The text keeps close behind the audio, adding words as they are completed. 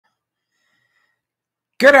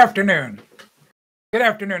Good afternoon. Good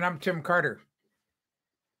afternoon. I'm Tim Carter.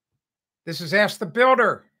 This is Ask the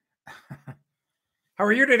Builder. How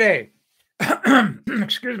are you today?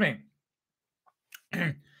 Excuse me.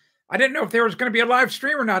 I didn't know if there was going to be a live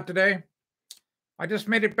stream or not today. I just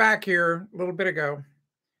made it back here a little bit ago.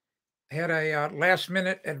 I had a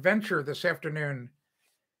last-minute adventure this afternoon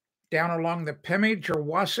down along the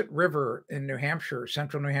Pemigewasset River in New Hampshire,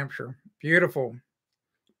 central New Hampshire. Beautiful,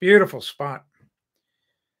 beautiful spot.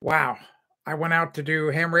 Wow. I went out to do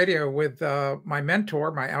ham radio with my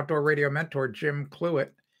mentor, my outdoor radio mentor, Jim Cluett,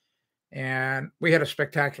 and we had a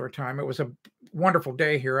spectacular time. It was a wonderful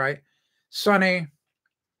day here. Sunny.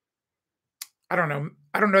 I don't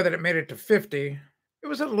know that it made it to 50. It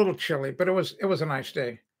was a little chilly, but it was a nice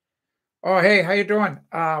day. Oh, hey, how you doing?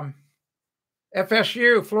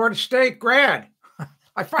 FSU, Florida State grad.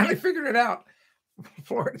 I finally figured it out.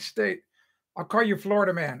 Florida State. I'll call you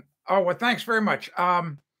Florida man. Oh, well, thanks very much.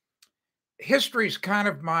 History is kind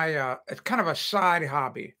of my it's kind of a side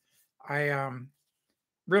hobby. I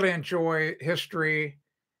really enjoy history.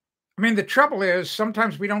 I mean, the trouble is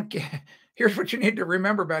sometimes we don't get here's what you need to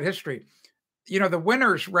remember about history. You know, the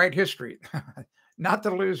winners write history, not the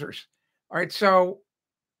losers. All right. So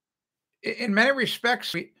in many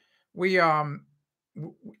respects, we you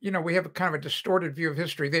know, we have a kind of a distorted view of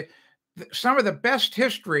history. Some of the best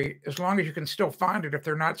history, as long as you can still find it, if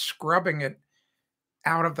they're not scrubbing it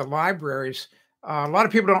out of the libraries. A lot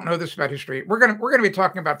of people don't know this about history. We're gonna be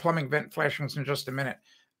talking about plumbing vent flashings in just a minute.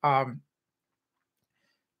 Back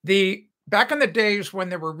in the days when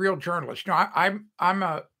there were real journalists, you know, I'm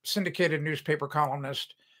a syndicated newspaper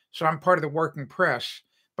columnist, so I'm part of the working press.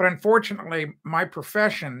 But unfortunately, my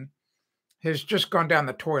profession has just gone down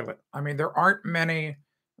the toilet. I mean, there aren't many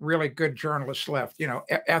really good journalists left. You know,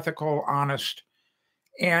 ethical, honest.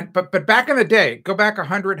 But back in the day, go back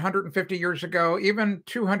 100, 150 years ago, even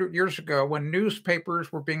 200 years ago, when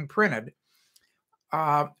newspapers were being printed,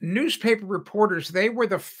 newspaper reporters, they're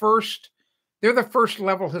the first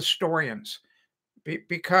level historians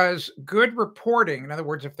because good reporting, in other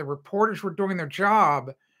words, if the reporters were doing their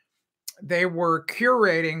job, they were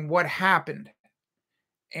curating what happened.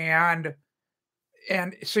 And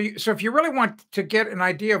so if you really want to get an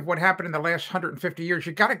idea of what happened in the last 150 years,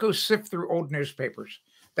 you got to go sift through old newspapers.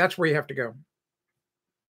 That's where you have to go.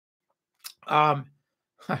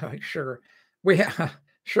 Sugar.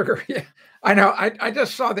 Sugar. Yeah, I know. I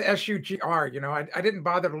just saw the SUGR. You know, I didn't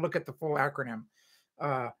bother to look at the full acronym.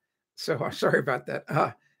 So I'm sorry about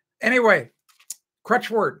that. Anyway, crutch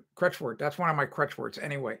word. That's one of my crutch words.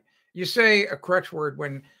 Anyway, you say a crutch word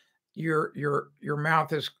when your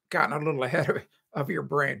mouth has gotten a little ahead of your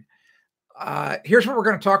brain. Here's what we're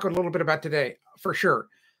going to talk a little bit about today, for sure.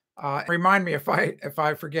 Remind me if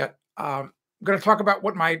I forget. I'm going to talk about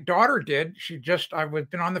what my daughter did. I've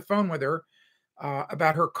been on the phone with her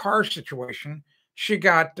about her car situation. She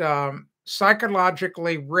got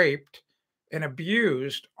psychologically raped and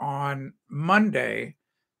abused on Monday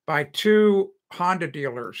by two Honda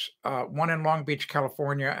dealers, one in Long Beach,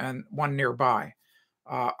 California, and one nearby.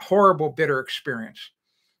 Horrible, bitter experience.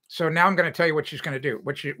 So now I'm going to tell you what she's going to do,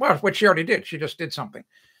 what she already did. She just did something.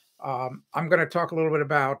 I'm going to talk a little bit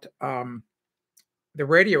about the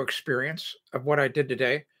radio experience of what I did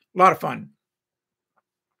today. A lot of fun.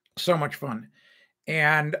 So much fun.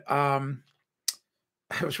 And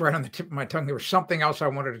it was right on the tip of my tongue. There was something else I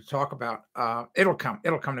wanted to talk about. It'll come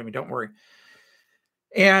to me. Don't worry.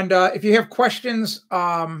 And if you have questions,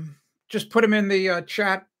 just put them in the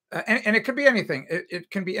chat. And it could be anything.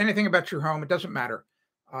 It can be anything about your home. It doesn't matter.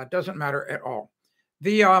 It doesn't matter at all.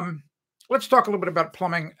 Let's talk a little bit about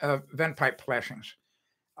plumbing vent pipe flashings.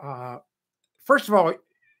 First of all,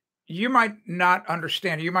 you might not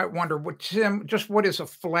understand. You might wonder, what is a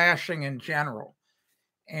flashing in general?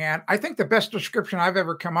 And I think the best description I've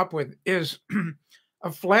ever come up with is a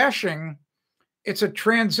flashing. It's a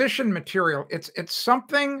transition material. It's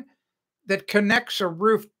something that connects a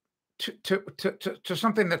roof to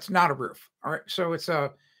something that's not a roof. All right. So it's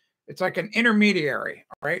like an intermediary.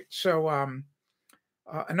 All right. So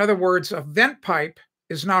in other words, a vent pipe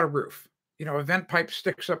is not a roof. You know, a vent pipe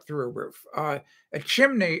sticks up through a roof. A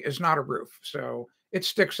chimney is not a roof. So it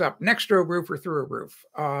sticks up next to a roof or through a roof.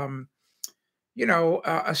 You know,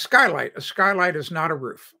 a skylight is not a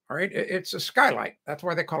roof. All right. It's a skylight. That's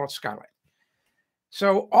why they call it skylight.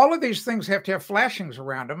 So all of these things have to have flashings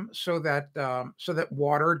around them so that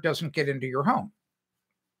water doesn't get into your home.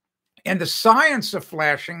 And the science of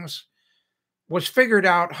flashings was figured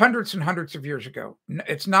out hundreds and hundreds of years ago.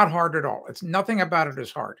 It's not hard at all. It's nothing about it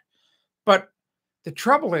is hard. But the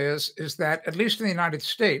trouble is that at least in the United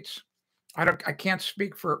States, I can't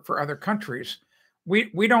speak for other countries.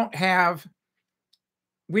 we don't have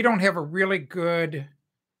a really good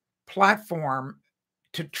platform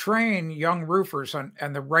to train young roofers on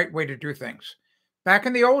the right way to do things. Back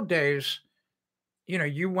in the old days,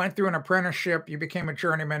 you went through an apprenticeship, you became a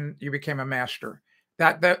journeyman, you became a master.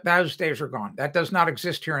 Those days are gone. That does not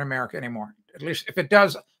exist here in America anymore. At least if it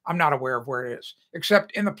does, I'm not aware of where it is,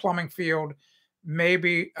 except in the plumbing field,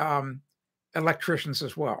 maybe electricians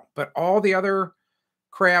as well. But all the other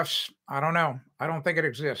crafts, I don't know. I don't think it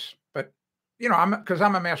exists. But because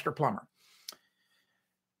I'm a master plumber.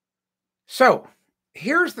 So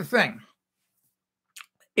here's the thing.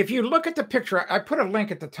 If you look at the picture, I put a link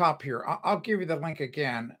at the top here. I'll give you the link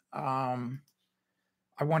again.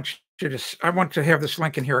 I want to have this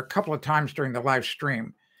link in here a couple of times during the live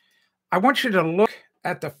stream. I want you to look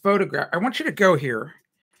at the photograph. I want you to go here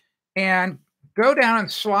and go down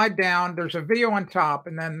and slide down. There's a video on top,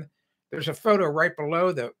 and then there's a photo right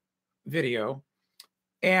below the video.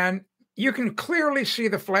 And you can clearly see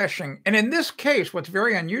the flashing. And in this case, what's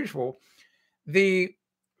very unusual, the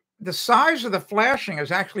size of the flashing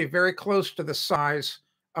is actually very close to the size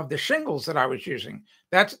of the shingles that I was using.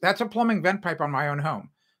 That's a plumbing vent pipe on my own home.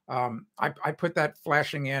 I put that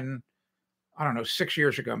flashing in, I don't know, 6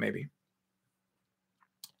 years ago, maybe.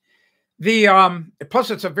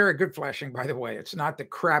 Plus it's a very good flashing, by the way. It's not the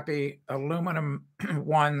crappy aluminum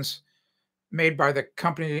ones made by the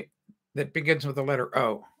company that begins with the letter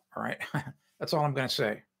O. All right. That's all I'm going to say.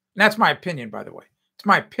 And that's my opinion, by the way. It's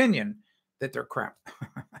my opinion that they're crap.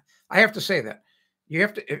 I have to say that. You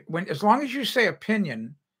have to, as long as you say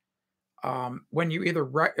opinion, when you either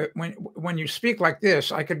write, when you speak like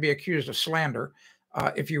this, I could be accused of slander.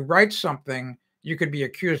 If you write something, you could be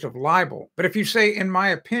accused of libel. But if you say, in my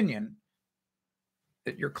opinion,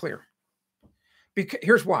 that you're clear. Because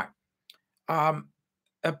here's why.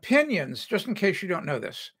 Opinions, just in case you don't know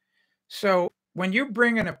this. So when you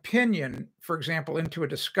bring an opinion, for example, into a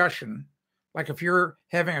discussion, like if you're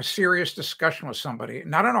having a serious discussion with somebody,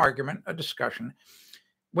 not an argument, a discussion,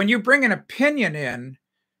 when you bring an opinion in,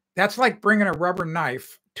 that's like bringing a rubber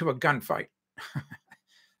knife to a gunfight.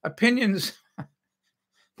 Opinions,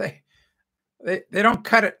 they don't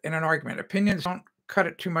cut it in an argument. Opinions don't cut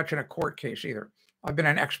it too much in a court case either. I've been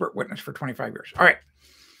an expert witness for 25 years. All right.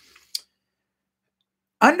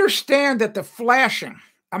 Understand that the flashing,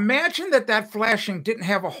 imagine that flashing didn't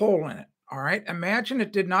have a hole in it. All right. Imagine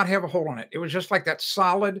it did not have a hole in it. It was just like that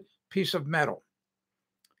solid piece of metal.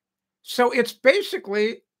 So it's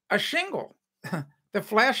basically a shingle. The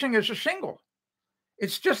flashing is a shingle.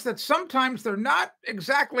 It's just that sometimes they're not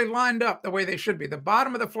exactly lined up the way they should be. The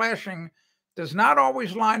bottom of the flashing does not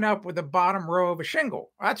always line up with the bottom row of a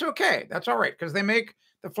shingle. That's okay. That's all right, because they make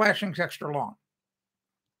the flashings extra long.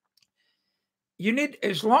 You need,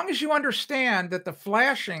 as long as you understand that the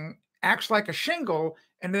flashing acts like a shingle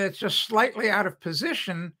and that it's just slightly out of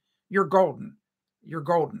position, you're golden. You're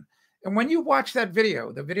golden. And when you watch that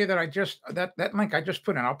video, the video that I just, that link I just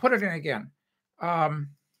put in, I'll put it in again.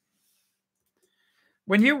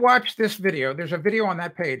 When you watch this video, there's a video on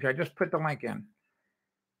that page. I just put the link in.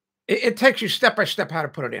 It takes you step by step how to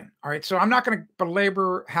put it in. All right. So I'm not going to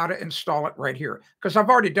belabor how to install it right here because I've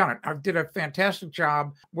already done it. I did a fantastic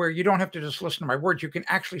job where you don't have to just listen to my words. You can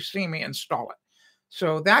actually see me install it.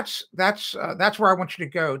 So that's where I want you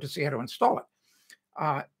to go to see how to install it.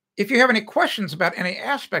 If you have any questions about any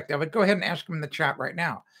aspect of it, go ahead and ask them in the chat right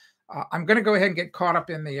now. I'm going to go ahead and get caught up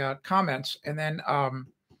in the comments, and then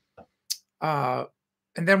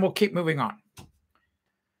we'll keep moving on.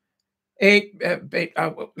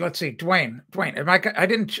 Let's see, Dwayne.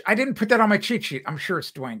 I didn't put that on my cheat sheet. I'm sure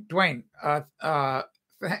it's Dwayne. Dwayne.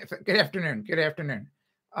 Good afternoon. Good afternoon.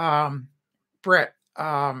 Brett.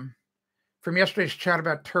 From yesterday's chat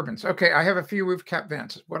about turbines. Okay, I have a few roof cap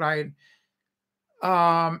vents. You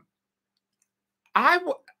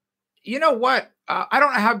know what? I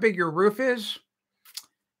don't know how big your roof is.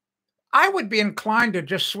 I would be inclined to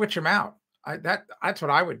just switch them out. That's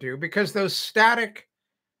what I would do, because those static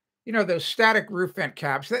roof vent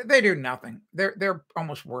caps, they do nothing. They're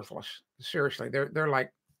almost worthless. Seriously, they're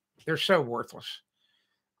so worthless.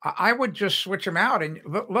 I would just switch them out, and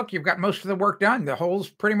look, you've got most of the work done. The hole's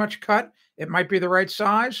pretty much cut. It might be the right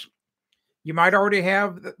size. You might already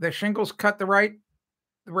have the shingles cut the right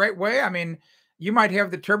way. I mean, you might have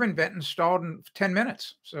the turbine vent installed in 10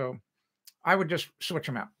 minutes. So I would just switch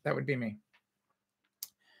them out. That would be me.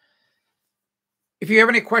 If you have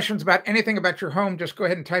any questions about anything about your home, just go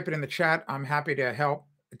ahead and type it in the chat. I'm happy to help.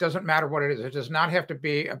 It doesn't matter what it is. It does not have to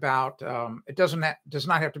be about, does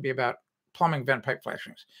not have to be about plumbing vent pipe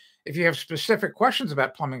flashings. If you have specific questions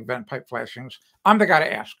about plumbing vent pipe flashings, I'm the guy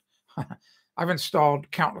to ask. I've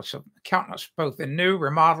installed countless of countless, both in new,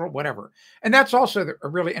 remodel, whatever. And that's also a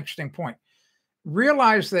really interesting point.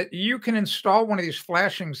 Realize that you can install one of these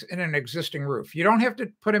flashings in an existing roof. You don't have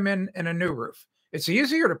to put them in a new roof. It's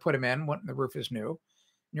easier to put them in when the roof is new and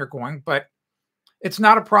you're going, but it's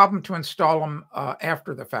not a problem to install them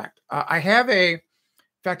after the fact. I have in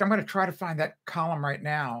fact, I'm going to try to find that column right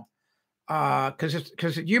now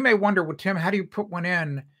because you may wonder, well, Tim, how do you put one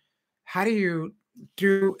in? How do you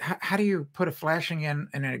put a flashing in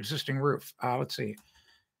an existing roof? Let's see,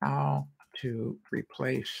 how to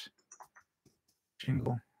replace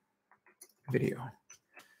shingle video.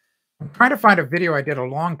 I'm trying to find a video I did a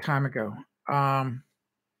long time ago.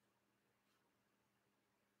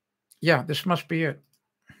 Yeah, this must be it.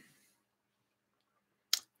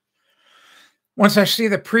 Once I see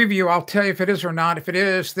the preview, I'll tell you if it is or not. If it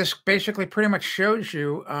is, this basically pretty much shows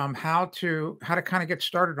you how to kind of get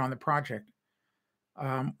started on the project.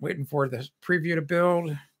 Waiting for the preview to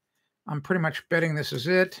build. I'm pretty much betting this is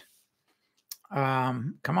it.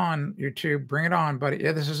 Come on, YouTube, bring it on, buddy.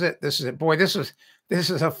 Yeah, this is it. This is it. Boy, this is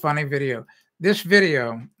a funny video. This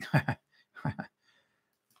video,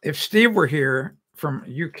 if Steve were here from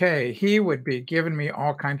UK, he would be giving me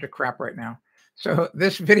all kinds of crap right now. So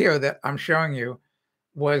this video that I'm showing you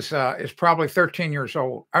is probably 13 years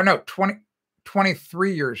old. Oh no,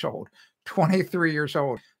 23 years old. 23 years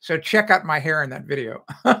old. So check out my hair in that video.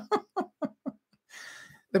 The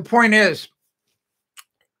point is,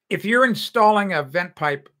 if you're installing a vent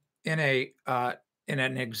pipe in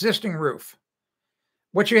an existing roof,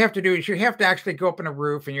 what you have to do is you have to actually go up in a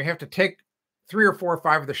roof and you have to take 3 or 4 or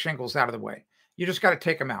 5 of the shingles out of the way. You just got to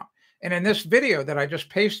take them out. And in this video that I just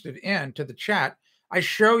pasted into the chat, I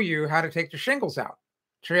show you how to take the shingles out,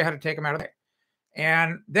 show you how to take them out of the way.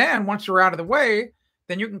 And then once they're out of the way,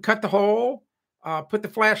 then you can cut the hole, put the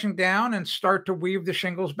flashing down and start to weave the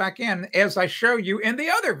shingles back in as I show you in the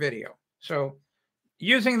other video. So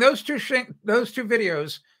using those two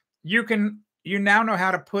videos, you now know how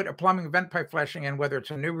to put a plumbing vent pipe flashing in, whether it's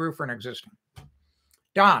a new roof or an existing.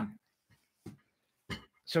 Don.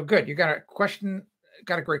 So good. You got a question.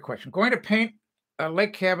 Got a great question. Going to paint a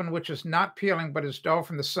lake cabin which is not peeling but is dull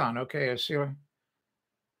from the sun. Okay, I see.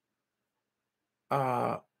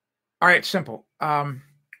 All right, simple. I've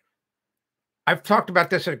talked about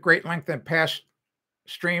this at great length in past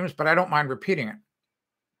streams, but I don't mind repeating it.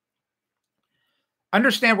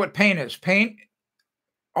 Understand what paint is. Paint,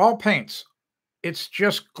 all paints, it's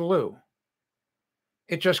just glue.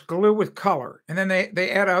 It's just glue with color. And then they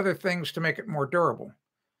add other things to make it more durable.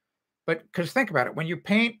 But because think about it, when you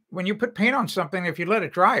put paint on something, if you let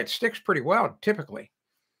it dry, it sticks pretty well, typically.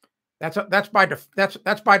 That's by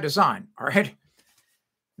design, all right?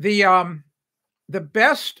 The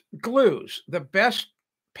best glues, the best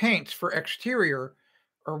paints for exterior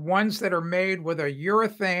are ones that are made with a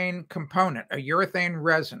urethane component, a urethane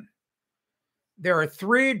resin. There are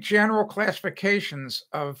 3 general classifications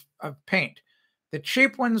of paint. The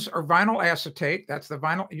cheap ones are vinyl acetate. That's the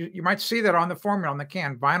vinyl. You might see that on the formula on the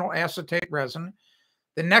can, vinyl acetate resin.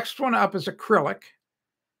 The next one up is acrylic.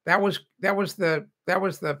 That was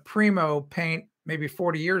the primo paint maybe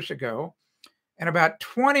 40 years ago. And about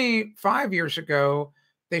 25 years ago,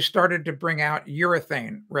 they started to bring out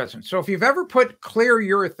urethane resin. So if you've ever put clear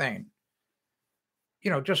urethane,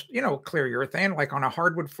 just clear urethane, like on a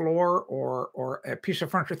hardwood floor or a piece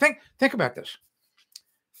of furniture, think about this.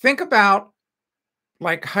 Think about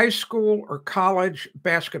like high school or college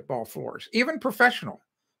basketball floors, even professional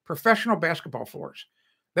basketball floors.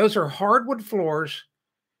 Those are hardwood floors,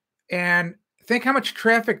 and think how much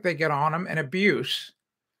traffic they get on them and abuse,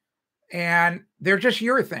 and they're just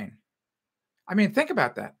urethane. I mean, think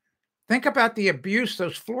about that. Think about the abuse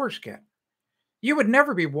those floors get. You would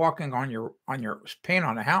never be walking on your paint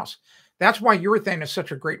on a house. That's why urethane is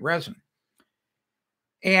such a great resin.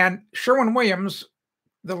 And Sherwin-Williams,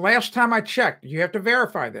 the last time I checked, you have to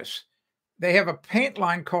verify this. They have a paint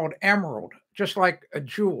line called Emerald, just like a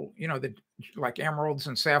jewel, like emeralds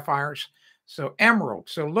and sapphires. So Emerald.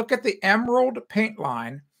 So look at the Emerald paint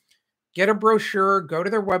line, get a brochure, go to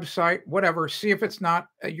their website, whatever, see if it's not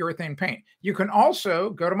a urethane paint. You can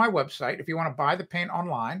also go to my website if you want to buy the paint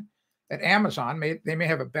online at Amazon. They may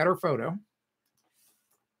have a better photo.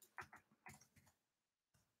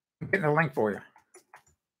 I'm getting a link for you.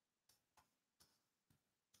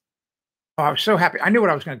 Oh, I was so happy. I knew what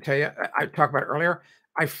I was going to tell you. I talked about it earlier.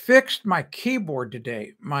 I fixed my keyboard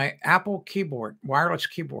today, my Apple keyboard, wireless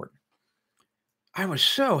keyboard. I was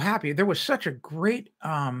so happy. There was such a great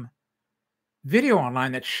video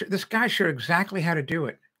online that this guy showed exactly how to do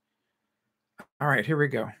it. All right, here we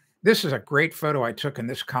go. This is a great photo I took in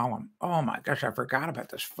this column. Oh my gosh, I forgot about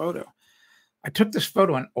this photo. I took this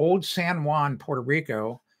photo in old San Juan, Puerto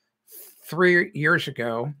Rico, 3 years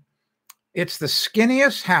ago. It's the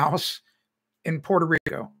skinniest house in Puerto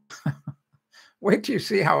Rico. Wait till you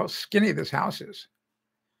see how skinny this house is.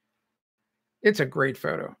 It's a great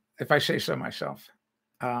photo, if I say so myself.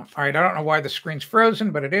 All right, I don't know why the screen's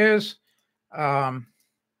frozen, but it is. There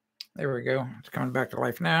we go. It's coming back to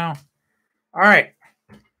life now. All right.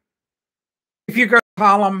 If you go to the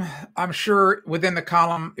column, I'm sure within the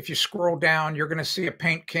column, if you scroll down, you're going to see a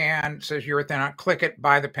paint can. It says urethane. Click it,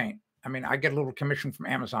 buy the paint. I mean, I get a little commission from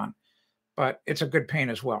Amazon, but it's a good paint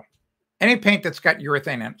as well. Any paint that's got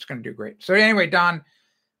urethane in it, it's going to do great. So anyway, Don,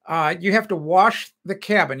 you have to wash the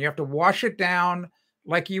cabin. You have to wash it down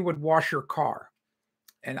like you would wash your car.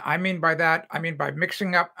 And I mean by that, I mean by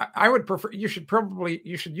mixing up. I would prefer, you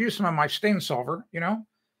should use some of my stain solver, you know.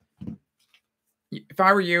 If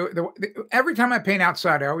I were you, every time I paint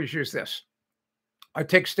outside, I always use this. I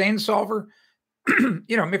take stain solver,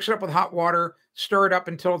 you know, mix it up with hot water, stir it up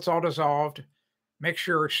until it's all dissolved. Make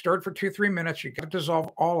sure it's stirred for 2-3 minutes. You got to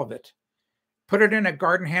dissolve all of it. Put it in a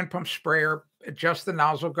garden hand pump sprayer, adjust the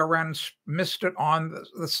nozzle, go around and mist it on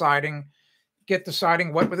the siding, get the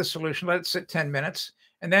siding wet with a solution, let it sit 10 minutes,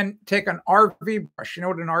 and then take an RV brush. You know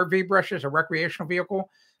what an RV brush is? A recreational vehicle.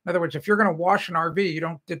 In other words, if you're going to wash an RV, you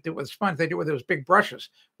don't do it with a sponge. They do it with those big brushes.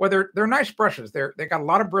 Well, they're nice brushes. They got a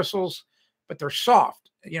lot of bristles, but they're soft.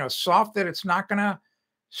 You know, soft that it's not going to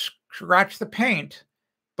scratch the paint,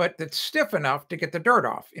 but it's stiff enough to get the dirt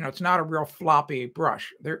off. You know, it's not a real floppy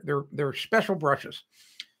brush. They're special brushes.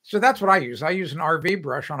 So that's what I use. I use an RV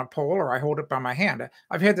brush on a pole, or I hold it by my hand.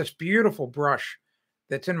 I've had this beautiful brush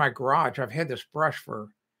that's in my garage. I've had this brush for,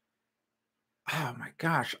 oh my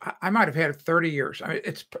gosh, I might have had it 30 years. I mean,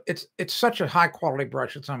 it's such a high quality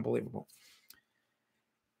brush. It's unbelievable.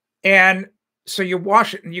 And so you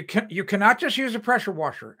wash it, and you cannot just use a pressure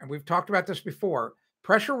washer. And we've talked about this before.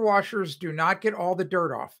 Pressure washers do not get all the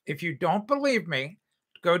dirt off. If you don't believe me,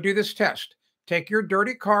 go do this test. Take your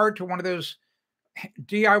dirty car to one of those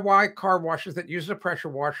DIY car washes that uses a pressure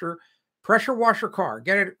washer. Pressure washer car.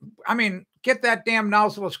 Get it. I mean, get that damn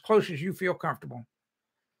nozzle as close as you feel comfortable.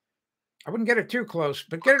 I wouldn't get it too close,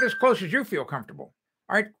 but get it as close as you feel comfortable.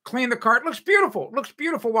 All right, clean the car. It looks beautiful. It looks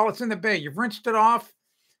beautiful while it's in the bay. You've rinsed it off.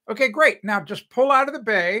 Okay, great. Now just pull out of the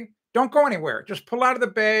bay. Don't go anywhere. Just pull out of the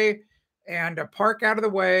bay and park out of the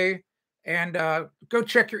way, and go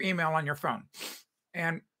check your email on your phone.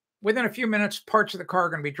 And within a few minutes, parts of the car are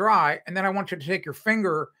going to be dry. And then I want you to take your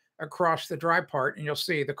finger across the dry part, and you'll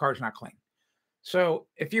see the car's not clean. So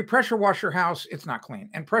if you pressure wash your house, it's not clean.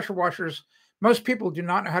 And pressure washers, most people do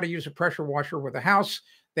not know how to use a pressure washer with a house.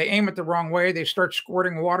 They aim it the wrong way. They start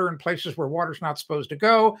squirting water in places where water's not supposed to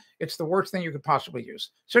go. It's the worst thing you could possibly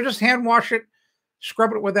use. So just hand wash it,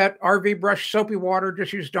 scrub it with that RV brush, soapy water.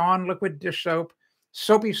 Just use Dawn liquid dish soap,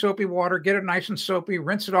 soapy water. Get it nice and soapy.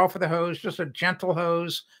 Rinse it off with a hose, just a gentle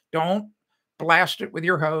hose. Don't blast it with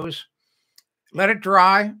your hose. Let it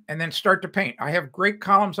dry, and then start to paint. I have great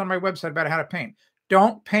columns on my website about how to paint.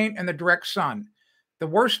 Don't paint in the direct sun. The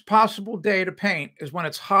worst possible day to paint is when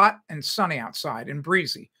it's hot and sunny outside and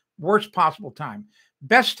breezy. Worst possible time.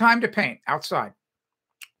 Best time to paint outside.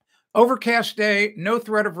 Overcast day, no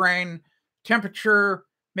threat of rain, temperature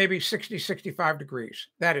maybe 60, 65 degrees.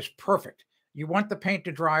 That is perfect. You want the paint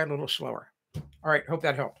to dry a little slower. All right, hope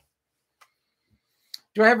that helped.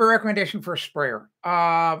 Do I have a recommendation for a sprayer?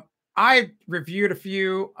 I reviewed a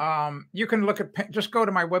few. You can look at, just go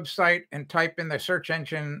to my website and type in the search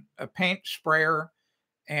engine a paint sprayer,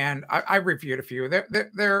 and I reviewed a few.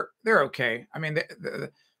 They're okay. I mean,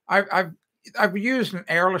 I've used an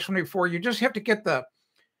airless one before. You just have to get the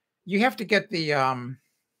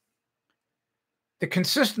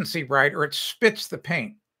consistency right, or it spits the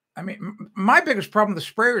paint. I mean, my biggest problem with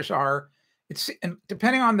the sprayers are, and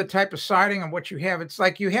depending on the type of siding and what you have, it's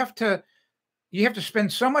like you have to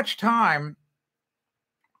spend so much time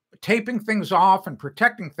taping things off and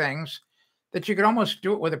protecting things that you could almost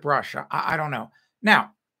do it with a brush. I don't know.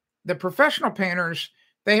 Now, the professional painters,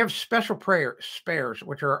 they have special sprayers,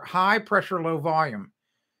 which are high pressure, low volume,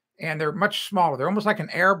 and they're much smaller. They're almost like an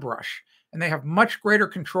airbrush, and they have much greater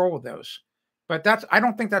control with those. But I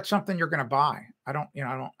don't think that's something you're going to buy. I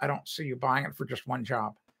don't see you buying it for just one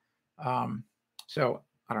job. So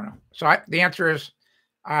I don't know. So the answer is,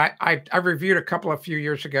 I reviewed a few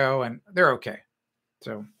years ago, and they're okay.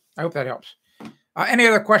 So I hope that helps. Any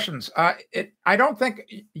other questions? I don't think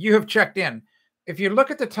you have checked in. If you look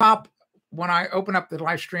at the top, when I open up the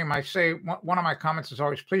live stream, I say one of my comments is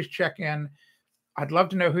always, please check in. I'd love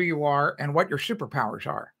to know who you are and what your superpowers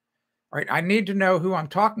are. All right. I need to know who I'm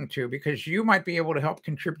talking to, because you might be able to help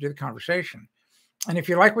contribute to the conversation. And if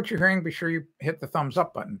you like what you're hearing, be sure you hit the thumbs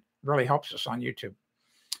up button. It really helps us on YouTube.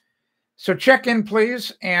 So check in,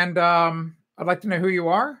 please. And I'd like to know who you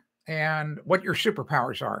are and what your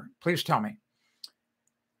superpowers are. Please tell me.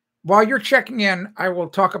 While you're checking in, I will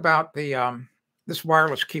talk about the this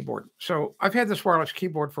wireless keyboard. So I've had this wireless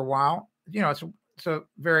keyboard for a while. You know, it's a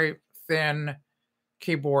very thin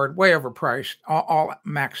keyboard, way overpriced. All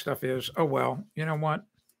Mac stuff is. Oh well, you know what?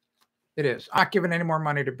 It is. I'm not giving any more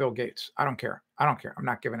money to Bill Gates. I don't care. I don't care. I'm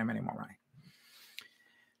not giving him any more money.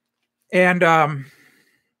 And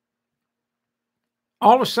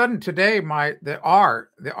all of a sudden today, the R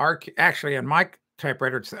actually on my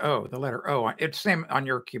typewriter, it's the O, the letter O. It's same on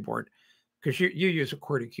your keyboard because you use a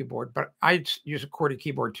QWERTY keyboard, but I use a QWERTY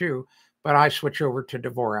keyboard too. But I switch over to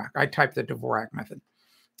Dvorak. I type the Dvorak method.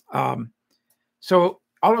 So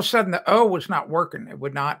all of a sudden the O was not working. It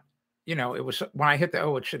would not, you know, it was when I hit the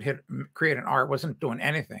O, it should create an R. It wasn't doing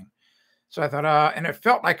anything. So I thought, and it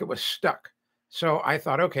felt like it was stuck. So I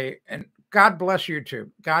thought, okay, and God bless YouTube.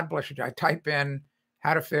 God bless you. I type in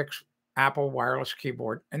how to fix Apple wireless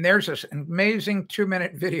keyboard. And there's this amazing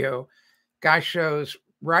 2-minute video. Guy shows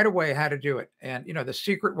right away how to do it. And, you know, the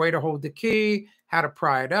secret way to hold the key, how to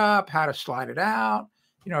pry it up, how to slide it out.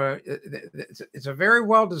 You know, it's a very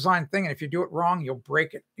well-designed thing. And if you do it wrong, you'll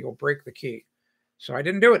break it. You'll break the key. So I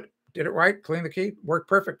didn't do it. Did it right, clean the key, worked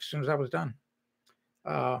perfect as soon as I was done.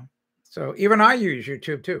 So even I use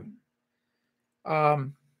YouTube too.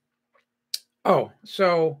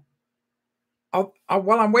 So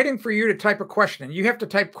while I'm waiting for you to type a question, you have to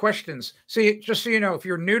type questions. See, just so you know, if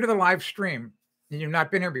you're new to the live stream and you've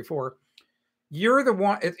not been here before, you're the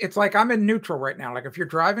one. It's like I'm in neutral right now. Like if you're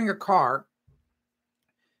driving a car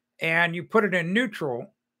and you put it in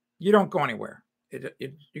neutral, you don't go anywhere.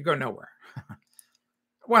 You go nowhere.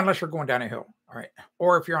 Well, unless you're going down a hill, all right.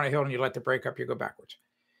 Or if you're on a hill and you let the brake up, you go backwards.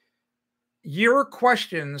 Your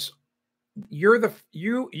questions, you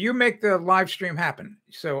make the live stream happen.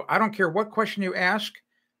 So I don't care what question you ask,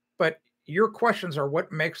 but your questions are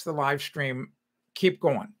what makes the live stream keep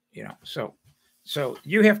going, you know. So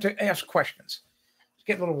you have to ask questions. Let's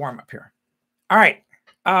get a little warm up here. All right.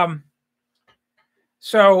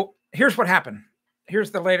 So here's what happened.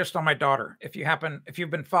 Here's the latest on my daughter. If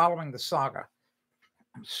you've been following the saga,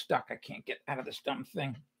 I'm stuck. I can't get out of this dumb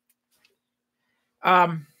thing.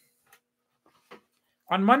 On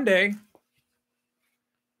Monday,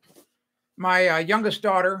 my youngest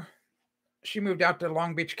daughter, she moved out to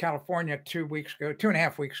Long Beach, California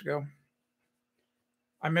 2.5 weeks ago.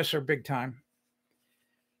 I miss her big time.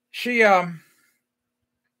 She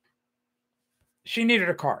needed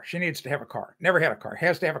a car. She needs to have a car. Never had a car.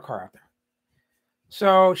 Has to have a car out there.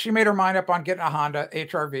 So she made her mind up on getting a Honda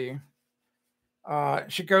HR-V.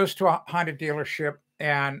 She goes to a Honda dealership,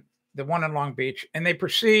 and the one in Long Beach, and they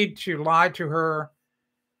proceed to lie to her.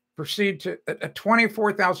 Proceed to a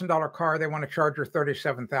 $24,000 car. They want to charge her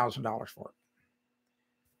 $37,000 for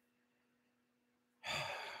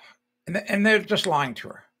it, and they're just lying to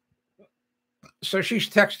her. So she's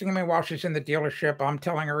texting me while she's in the dealership. I'm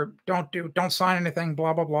telling her, don't sign anything,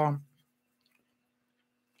 blah, blah, blah.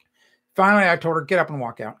 Finally, I told her, get up and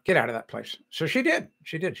walk out. Get out of that place. So she did.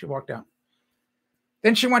 She walked out.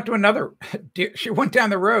 Then she went to she went down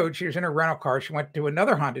the road. She was in her rental car. She went to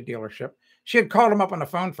another Honda dealership. She had called them up on the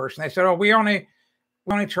phone first, and they said, oh, we only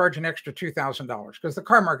charge an extra $2,000 because the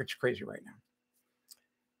car market's crazy right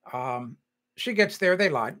now. She gets there. They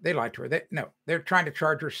lied to her. They're trying to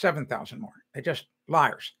charge her $7,000 more. They're just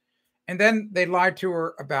liars. And then they lied to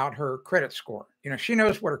her about her credit score. You know, she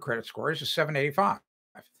knows what her credit score is 785.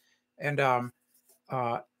 And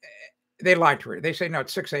they lied to her. They say, no,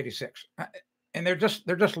 it's 686. And they're just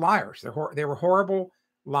liars. They were horrible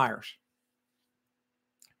liars.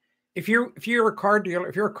 If you're a car dealer,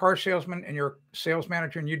 if you're a car salesman and you're a sales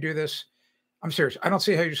manager and you do this, I'm serious. I don't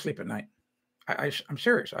see how you sleep at night. I'm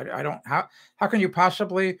serious. I don't. How can you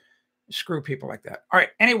possibly screw people like that? All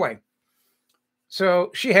right. Anyway,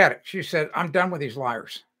 so she had it. She said, I'm done with these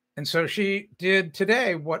liars. And so she did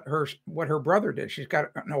today what her brother did. She's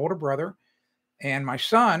got an older brother, and my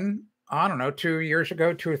son, I don't know, 2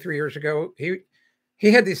 or 3 years ago,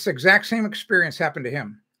 he had this exact same experience happen to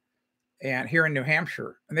him, and here in New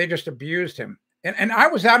Hampshire, and they just abused him. And I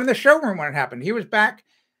was out in the showroom when it happened. He was back.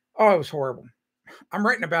 Oh, it was horrible. I'm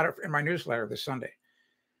writing about it in my newsletter this Sunday.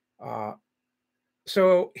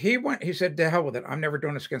 So he said, to hell with it. I'm never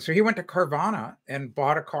doing this again. So he went to Carvana and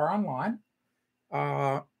bought a car online.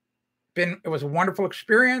 It was a wonderful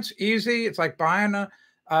experience. Easy. It's like buying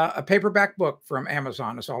a paperback book from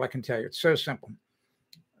Amazon. That's all I can tell you. It's so simple.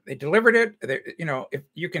 They delivered it. If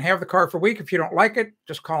you can have the car for a week, if you don't like it,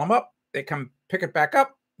 just call them up. They come pick it back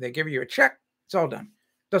up. They give you a check. It's all done.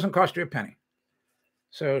 Doesn't cost you a penny.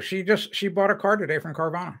 So she bought a car today from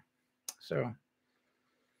Carvana. So,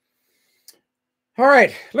 all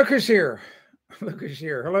right, look who's here. Look who's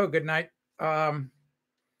here. Hello, good night. Hi,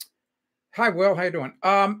 Will. How you doing?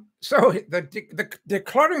 So the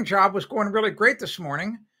decluttering job was going really great this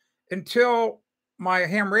morning until my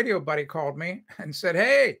ham radio buddy called me and said,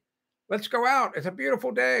 "Hey, let's go out. It's a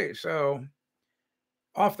beautiful day." So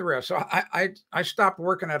off the rails. So I stopped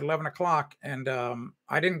working at 11 o'clock and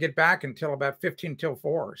I didn't get back until about 15 till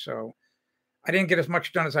 4. So I didn't get as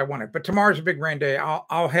much done as I wanted. But tomorrow's a big rain day.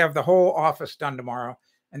 I'll have the whole office done tomorrow,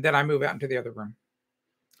 and then I move out into the other room.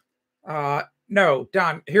 No,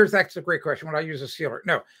 Don, that's a great question. When I use a sealer.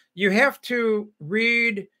 No, you have to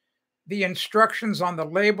read the instructions on the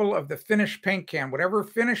label of the finished paint can. Whatever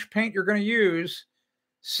finished paint you're going to use,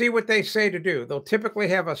 see what they say to do. They'll typically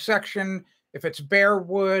have a section. If it's bare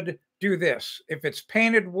wood, do this. If it's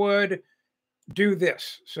painted wood, do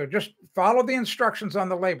this. So just follow the instructions on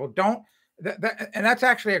the label. Don't, and that's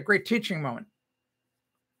actually a great teaching moment.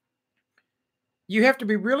 You have to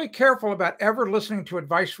be really careful about ever listening to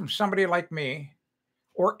advice from somebody like me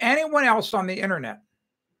or anyone else on the internet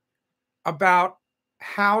about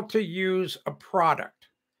how to use a product.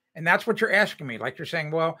 And that's what you're asking me. Like you're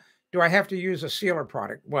saying, well, do I have to use a sealer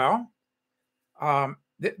product? Well,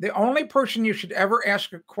 the only person you should ever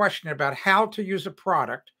ask a question about how to use a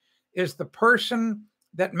product is the person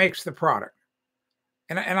that makes the product.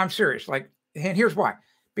 And I'm serious. Like, and here's why.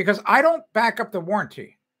 Because I don't back up the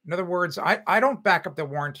warranty. In other words, I don't back up the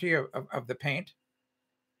warranty of the paint.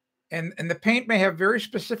 And the paint may have very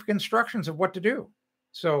specific instructions of what to do.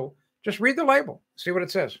 So just read the label, see what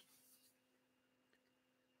it says.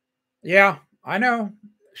 Yeah, I know.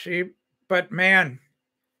 But man,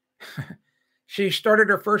 she started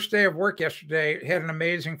her first day of work yesterday, had an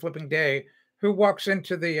amazing flipping day. Who walks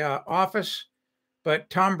into the office but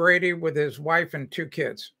Tom Brady with his wife and 2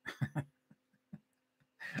 kids?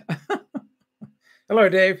 Hello,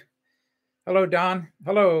 Dave. Hello, Don.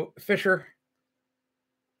 Hello, Fisher.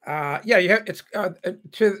 Yeah, you have, it's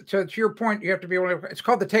to your point. You have to be able to. It's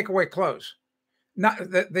called the takeaway close. Not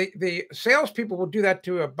the salespeople will do that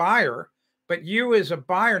to a buyer, but you as a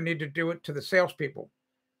buyer need to do it to the salespeople.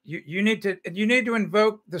 You need to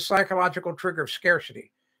invoke the psychological trigger of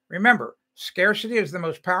scarcity. Remember, scarcity is the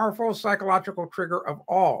most powerful psychological trigger of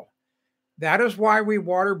all. That is why we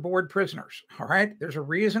waterboard prisoners. All right, there's a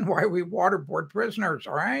reason why we waterboard prisoners.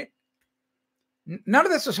 All right, none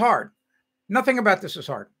of this is hard. Nothing about this is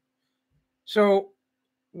hard. So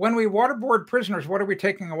when we waterboard prisoners, what are we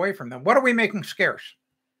taking away from them? What are we making scarce?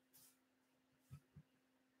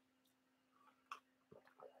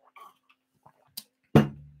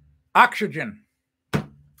 Oxygen. All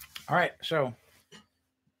right. So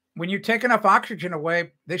when you take enough oxygen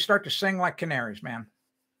away, they start to sing like canaries, man.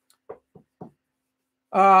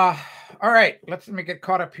 All right. Let me get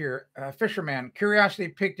caught up here. Fisherman, curiosity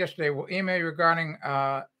peaked yesterday. Will email you regarding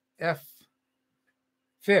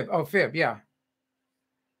Fib. Oh, Fib. Yeah.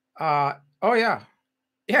 Oh, yeah.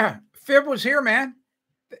 Yeah. Fib was here, man.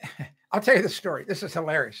 I'll tell you the story. This is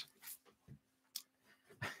hilarious.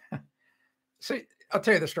 See, I'll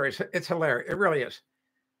tell you the story. It's hilarious. It really is.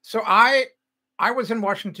 So I was in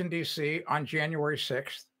Washington, D.C. on January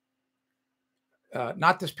 6th.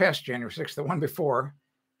 Not this past January 6th, the one before.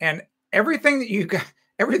 And everything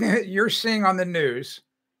that you're seeing on the news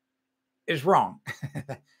is wrong.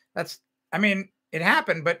 I mean, it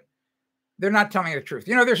happened, but they're not telling you the truth.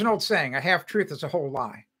 You know, there's an old saying, a half truth is a whole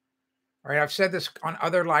lie. All right. I've said this on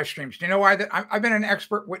other live streams. Do you know why? I've been an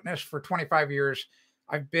expert witness for 25 years.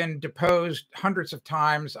 I've been deposed hundreds of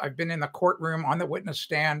times. I've been in the courtroom on the witness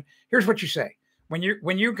stand. Here's what you say. When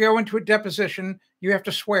you go into a deposition, you have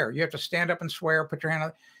to swear. You have to stand up and swear, put your hand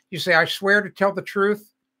on. You say, I swear to tell the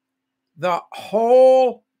truth, the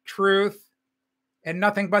whole truth, and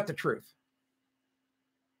nothing but the truth.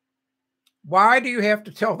 Why do you have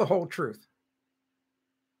to tell the whole truth?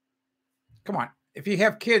 Come on. If you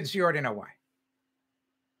have kids, you already know why.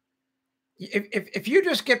 If you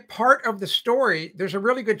just get part of the story, there's a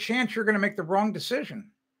really good chance you're going to make the wrong decision.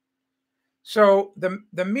 So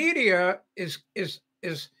the media is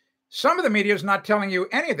some of the media is not telling you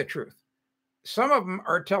any of the truth. Some of them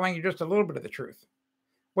are telling you just a little bit of the truth.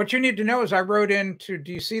 What you need to know is I rode into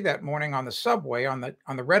DC that morning on the subway on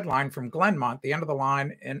the red line from Glenmont, the end of the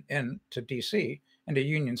line, into DC, into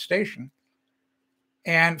Union Station.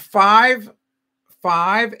 And five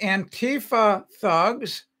Antifa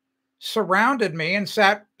thugs surrounded me and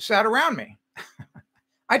sat around me.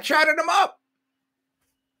 I chatted them up.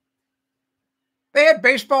 They had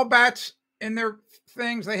baseball bats in their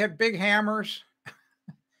things. They had big hammers.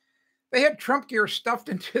 They had Trump gear stuffed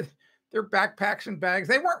into their backpacks and bags.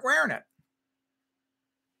 They weren't wearing it.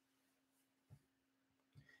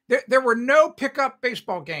 There were no pickup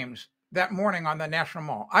baseball games that morning on the National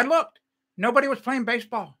Mall. I looked. Nobody was playing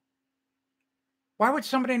baseball. Why would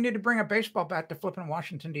somebody need to bring a baseball bat to flipping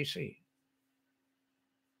Washington, D.C.?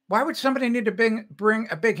 Why would somebody need to bring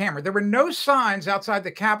a big hammer? There were no signs outside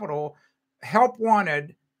the Capitol, help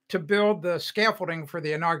wanted, to build the scaffolding for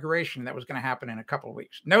the inauguration that was going to happen in a couple of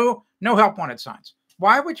weeks. No help wanted signs.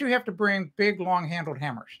 Why would you have to bring big, long-handled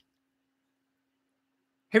hammers?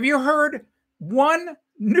 Have you heard one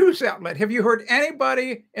news outlet? Have you heard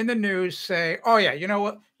anybody in the news say, oh, yeah, you know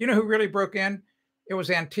what? You know who really broke in? It was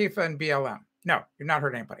Antifa and BLM. No, you've not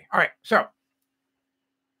heard anybody. All right, so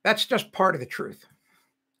that's just part of the truth.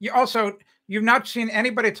 You've not seen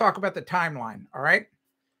anybody talk about the timeline, all right?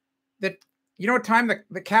 You know what time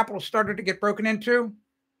the Capitol started to get broken into?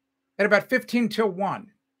 At about 15 till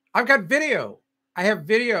 1. I've got video. I have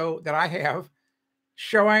video that I have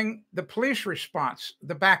showing the police response,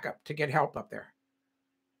 the backup to get help up there.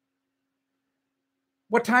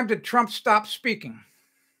 What time did Trump stop speaking?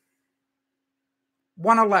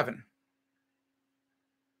 1:11.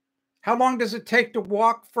 How long does it take to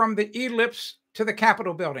walk from the ellipse to the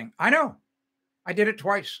Capitol building? I know. I did it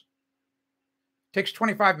twice. Takes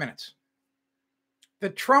 25 minutes. The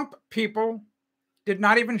Trump people did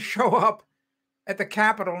not even show up at the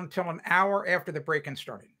Capitol until an hour after the break-in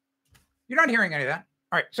started. You're not hearing any of that.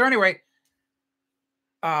 All right. So anyway,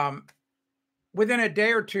 within a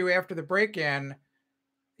day or two after the break-in,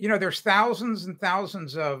 there's thousands and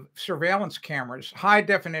thousands of surveillance cameras, high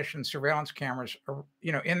definition surveillance cameras,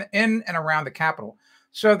 in and around the Capitol.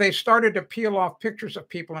 So they started to peel off pictures of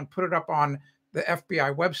people and put it up on the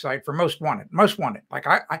FBI website for most wanted. Like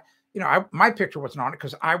my picture wasn't on it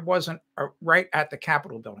because I wasn't right at the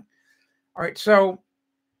Capitol building. All right. So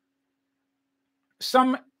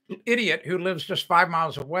some idiot who lives just 5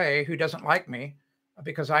 miles away, who doesn't like me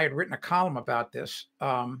because I had written a column about this,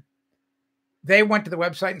 they went to the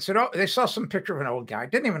website and said, oh, they saw some picture of an old guy.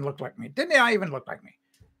 Didn't even look like me. Didn't even look like me.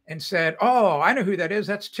 And said, oh, I know who that is.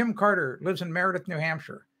 That's Tim Carter, lives in Meredith, New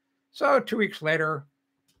Hampshire. So 2 weeks later,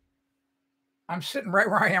 I'm sitting right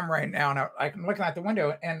where I am right now. And I'm looking out the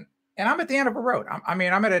window and I'm at the end of a road. I'm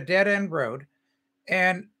at a dead end road.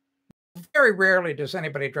 And very rarely does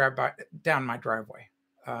anybody drive down my driveway.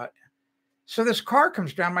 So this car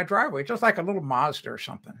comes down my driveway, just like a little Mazda or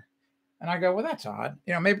something. And I go, well, that's odd.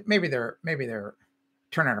 Maybe they're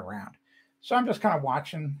turning around. So I'm just kind of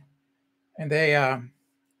watching, and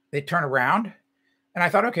they turn around, and I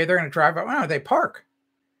thought, okay, they're going to drive up. Oh, they park.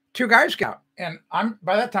 2 guys get out, and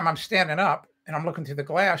by that time I'm standing up and I'm looking through the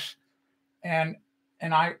glass, and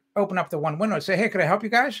I open up the one window and say, hey, could I help you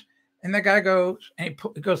guys? And the guy goes, and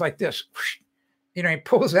he goes like this, he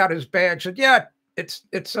pulls out his badge. Said, yeah, it's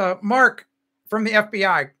Mark from the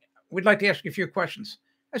FBI. We'd like to ask you a few questions.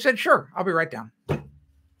 I said, sure, I'll be right down.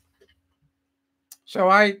 So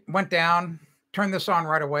I went down, turned this on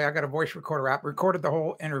right away. I got a voice recorder app, recorded the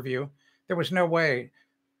whole interview. There was no way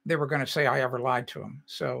they were going to say I ever lied to him.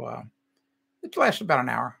 So it lasted about an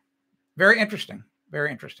hour. Very interesting.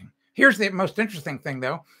 Very interesting. Here's the most interesting thing,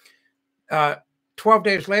 though. 12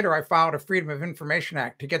 days later, I filed a Freedom of Information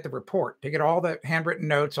Act to get the report, to get all the handwritten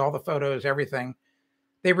notes, all the photos, everything.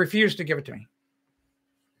 They refused to give it to me.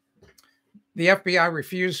 The FBI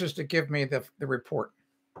refuses to give me the report.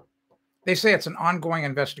 They say it's an ongoing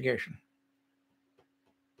investigation.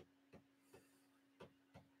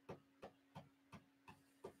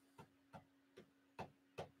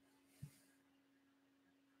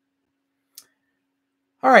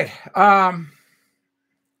 All right. All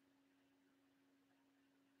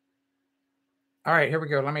right, here we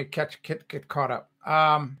go. Let me get caught up.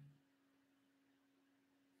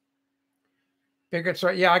 So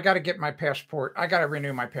yeah, I got to get my passport. I got to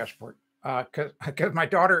renew my passport because my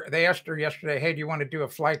daughter, they asked her yesterday, hey, do you want to do a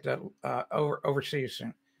flight to overseas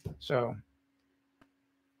soon? So,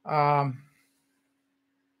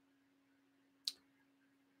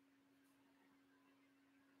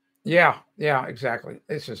 yeah, exactly.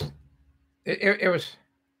 This is, it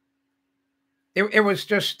was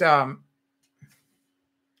just,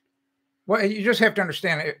 well, you just have to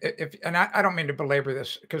understand and I don't mean to belabor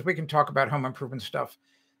this because we can talk about home improvement stuff.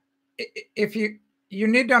 If you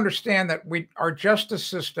need to understand that our justice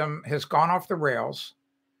system has gone off the rails.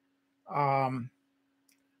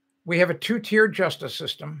 We have a 2-tiered justice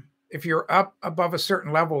system. If you're up above a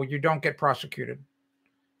certain level, you don't get prosecuted.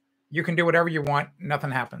 You can do whatever you want.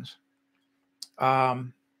 Nothing happens.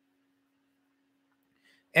 And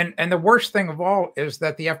the worst thing of all is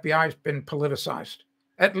that the FBI has been politicized.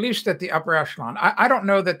 at least at the upper echelon. I don't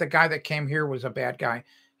know that the guy that came here was a bad guy.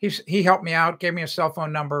 He helped me out, gave me a cell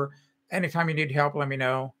phone number. Anytime you need help, let me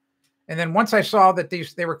know. And then once I saw that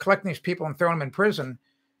they were collecting these people and throwing them in prison,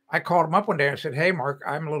 I called him up one day and I said, "Hey, Mark,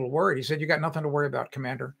 I'm a little worried." He said, "You got nothing to worry about,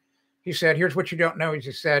 Commander." He said, "Here's what you don't know."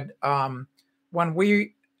 He said, when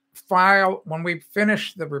we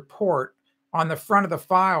finish the report, on the front of the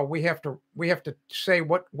file, we have to say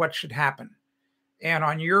what should happen. And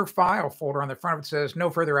on your file folder on the front of it says no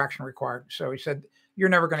further action required. So he said, "You're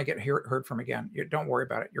never going to get heard from again. Don't worry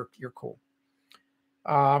about it. You're cool."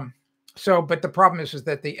 But the problem is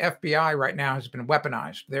that the FBI right now has been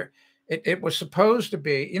weaponized. It was supposed to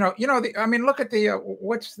be, look at the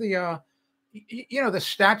what's the the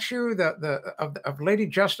statue of Lady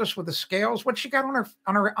Justice with the scales. What she got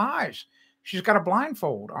on her eyes? She's got a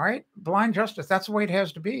blindfold. All right, blind justice. That's the way it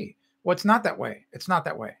has to be. Well, it's not that way. It's not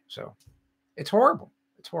that way. So it's horrible.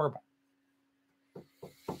 It's horrible.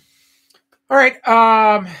 All right.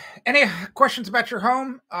 Any questions about your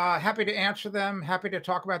home? Happy to answer them. Happy to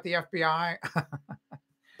talk about the FBI.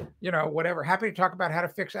 Whatever. Happy to talk about how to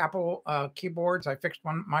fix Apple keyboards. I fixed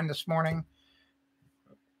mine this morning.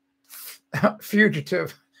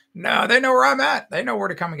 Fugitive. No, they know where I'm at. They know where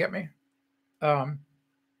to come and get me.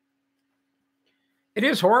 It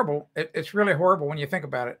is horrible. It's really horrible when you think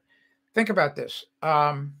about it. Think about this.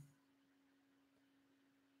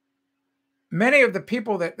 Many of the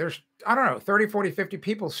people that there's, I don't know, 30, 40, 50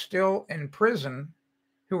 people still in prison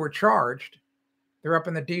who were charged. They're up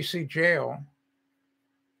in the DC jail.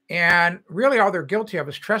 And really all they're guilty of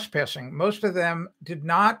is trespassing. Most of them did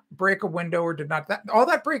not break a window or did not. All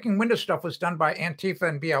that breaking window stuff was done by Antifa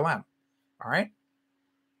and BLM. All right.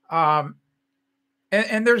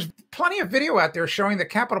 And there's plenty of video out there showing the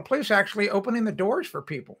Capitol Police actually opening the doors for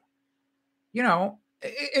people.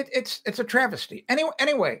 It's a travesty.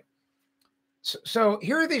 Anyway. So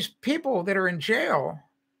here are these people that are in jail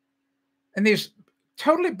and these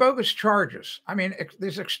totally bogus charges. I mean,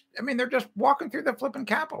 they're just walking through the flipping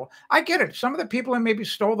Capitol. I get it. Some of the people who maybe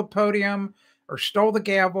stole the podium or stole the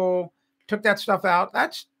gavel, took that stuff out.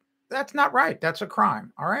 That's not right. That's a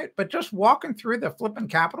crime. All right. But just walking through the flipping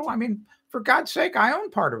Capitol, I mean, for God's sake, I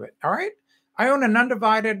own part of it. All right. I own an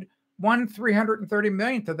undivided 1/330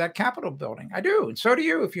 millionth of that Capitol building. I do. And so do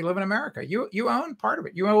you if you live in America. You own part of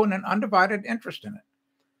it. You own an undivided interest in it.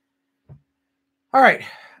 All right.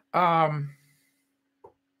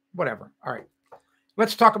 Whatever. All right.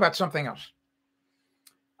 Let's talk about something else.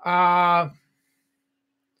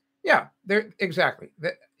 Yeah, exactly.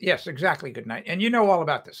 Yes, exactly. Good night. And you know all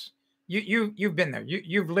about this. You've been there.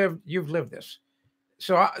 You've lived this.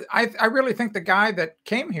 So I really think the guy that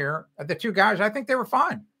came here, the two guys, I think they were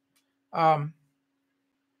fine. I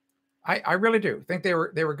really do think they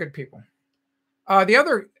were good people. The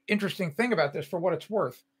other interesting thing about this, for what it's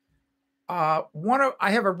worth, I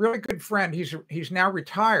have a really good friend. He's now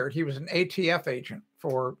retired. He was an ATF agent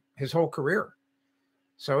for his whole career,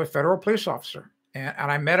 so a federal police officer.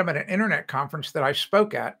 And I met him at an internet conference that I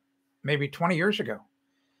spoke at maybe 20 years ago.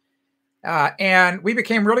 And we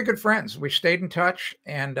became really good friends. We stayed in touch.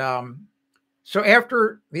 And so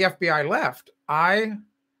after the FBI left, I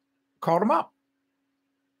called him up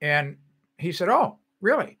and he said, "Oh,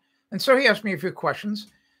 really?" And so he asked me a few questions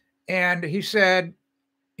and he says,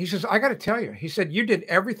 "I got to tell you," he said, "you did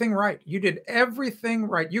everything right. You did everything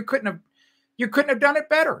right. You couldn't have done it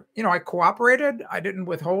better. I cooperated. I didn't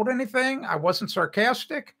withhold anything. I wasn't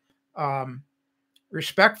sarcastic,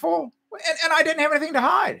 respectful, and I didn't have anything to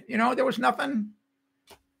hide. There was nothing.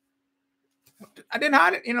 I didn't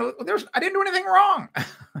hide it. I didn't do anything wrong."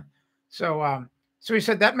 So he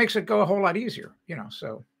said that makes it go a whole lot easier.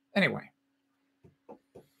 So anyway.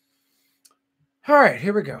 All right,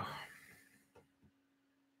 here we go.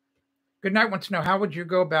 Good night wants to know, how would you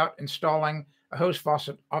go about installing a hose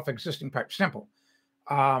faucet off existing pipe? Simple.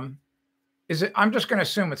 I'm just going to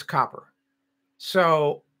assume it's copper.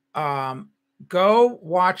 So go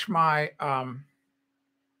watch my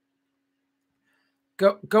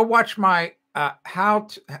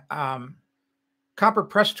copper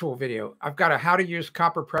press tool video. I've got a how to use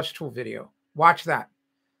copper press tool video. Watch that.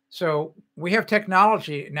 So we have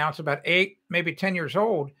technology now. It's about 8, maybe 10 years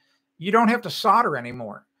old. You don't have to solder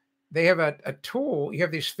anymore. They have a tool. You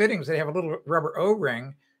have these fittings that have a little rubber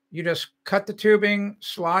O-ring. You just cut the tubing,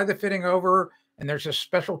 slide the fitting over, and there's a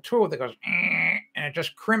special tool that goes, and it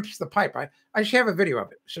just crimps the pipe. I actually have a video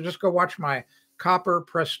of it. So just go watch my copper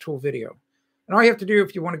press tool video. And all you have to do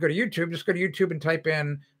if you want to go to YouTube, just go to YouTube and type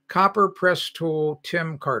in copper press tool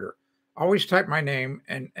Tim Carter. Always type my name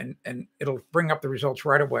and it'll bring up the results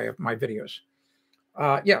right away of my videos.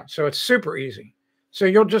 Yeah, so it's super easy. So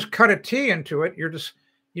you'll just cut a T into it.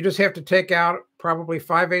 You just have to take out probably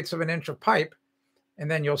 5/8 of an inch of pipe, and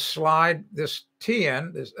then you'll slide this T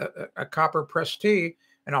in, this a copper press T,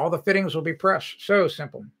 and all the fittings will be pressed. So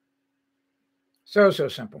simple. So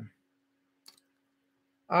simple.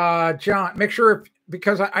 John, make sure,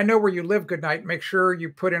 because I know where you live, good night, make sure you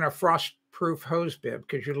put in a frost-proof hose bib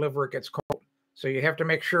because you live where it gets cold. So you have to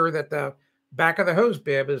make sure that the back of the hose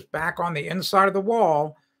bib is back on the inside of the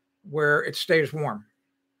wall where it stays warm.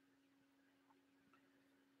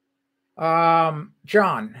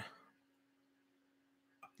 John,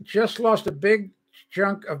 just lost a big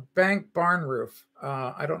chunk of bank barn roof.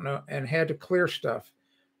 I don't know, and had to clear stuff.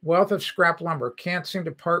 Wealth of scrap lumber. Can't seem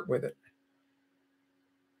to part with it.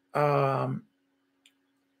 Well,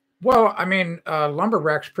 I mean, lumber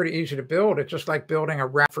rack's pretty easy to build. It's just like building a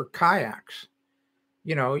rack for kayaks.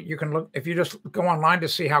 You know, you can look, if you just go online to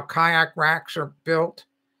see how kayak racks are built.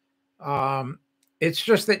 It's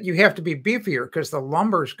just that you have to be beefier because the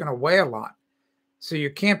lumber is going to weigh a lot. So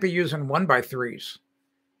you can't be using 1x3s.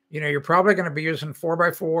 You know, you're probably going to be using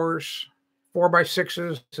 4x4s,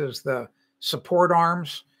 4x6s as the support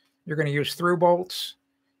arms. You're going to use through bolts.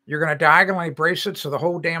 You're going to diagonally brace it so the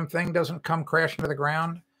whole damn thing doesn't come crashing to the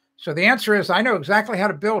ground. So the answer is I know exactly how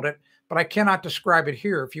to build it, but I cannot describe it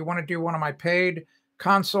here. If you want to do one of my paid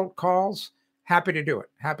consult calls, happy to do it.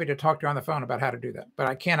 Happy to talk to you on the phone about how to do that, but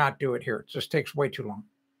I cannot do it here. It just takes way too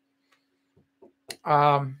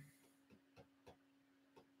long.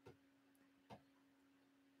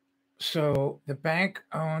 So the bank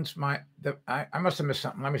owns I must have missed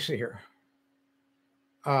something. Let me see here.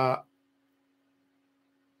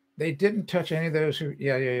 They didn't touch any of those who,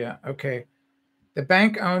 yeah. Okay. The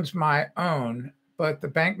bank owns my own, but the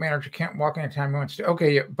bank manager can't walk anytime he wants to.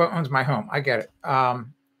 Okay, yeah, but owns my home. I get it.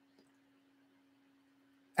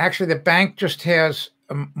 Actually, the bank just has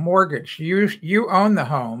a mortgage. You own the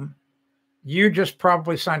home. You just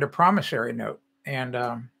probably signed a promissory note. And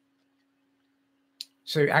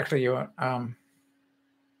so actually you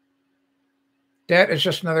debt is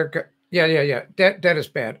just another, yeah. Debt is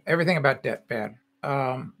bad. Everything about debt, bad.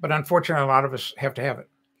 But unfortunately, a lot of us have to have it.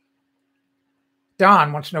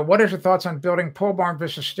 Don wants to know, what is your thoughts on building pole barn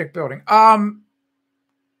versus stick building? I'm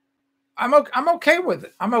okay with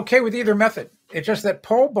it. I'm okay with either method. It's just that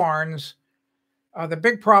pole barns, the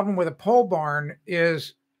big problem with a pole barn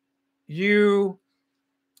is it's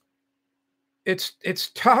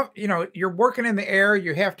tough. You know, you're working in the air.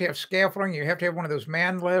 You have to have scaffolding. You have to have one of those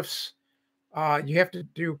man lifts. You have to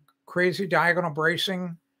do crazy diagonal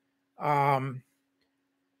bracing. You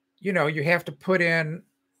know, you have to put in,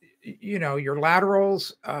 you know, your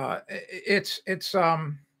laterals.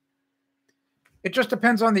 It just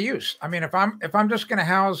depends on the use. I mean, if I'm just going to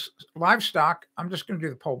house livestock, I'm just going to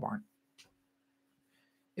do the pole barn.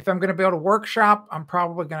 If I'm going to build a workshop, I'm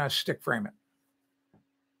probably going to stick frame it.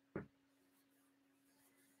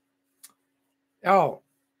 Oh,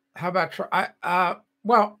 how about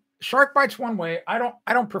well, shark bite's one way. I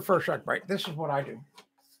don't prefer shark bite. This is what I do.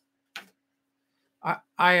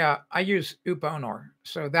 I use Uponor.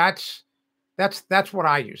 So that's what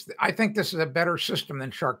I use. I think this is a better system than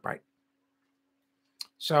shark bite.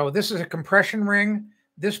 So this is a compression ring.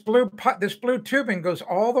 This blue tubing goes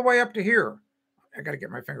all the way up to here. I got to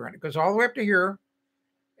get my finger on it. It goes all the way up to here.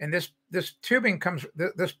 And this tubing comes,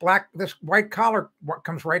 this white collar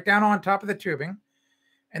comes right down on top of the tubing.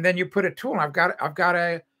 And then you put a tool. I've got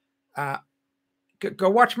a, go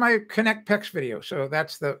watch my Connect PEX video. So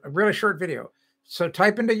that's a really short video. So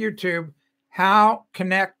type into YouTube, how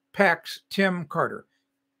Connect PEX Tim Carter,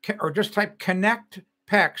 or just type Connect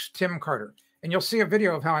PEX Tim Carter, and you'll see a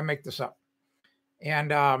video of how I make this up.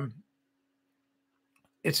 And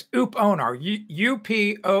it's Uponor,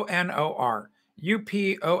 Uponor,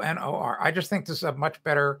 Uponor. I just think this is a much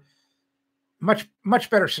better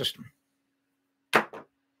system.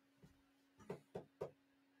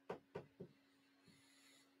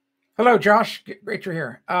 Hello, Josh. Great you're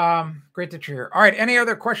here. Great that you're here. All right. Any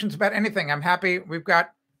other questions about anything? I'm happy. We've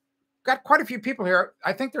got quite a few people here.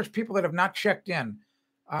 I think there's people that have not checked in.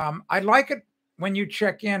 I like it when you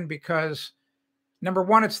check in because, number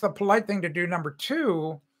one, it's the polite thing to do. Number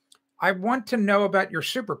two, I want to know about your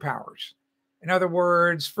superpowers. In other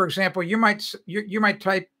words, for example, you might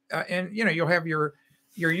type in, you know, you'll have your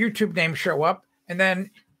YouTube name show up, and then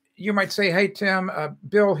you might say, "Hey, Tim,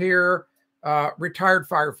 Bill here, retired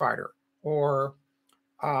firefighter," or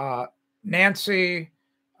Nancy,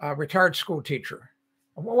 retired school teacher,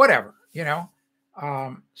 whatever, you know.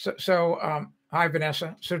 Hi,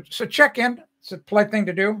 Vanessa. So check in. It's a polite thing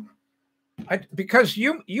to do. Because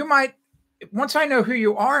you might, once I know who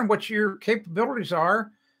you are and what your capabilities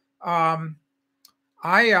are, I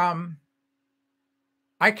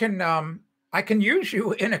I can use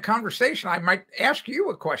you in a conversation. I might ask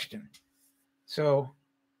you a question. So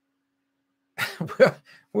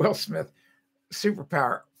Will Smith,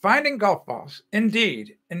 superpower, finding golf balls.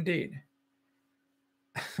 Indeed, indeed.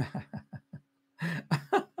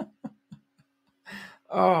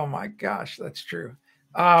 Oh my gosh, that's true.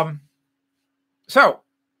 So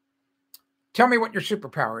tell me what your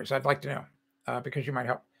superpower is. I'd like to know because you might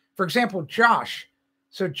help. For example, Josh.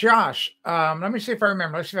 So Josh, let me see if I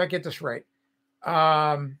remember. Let's see if I get this right.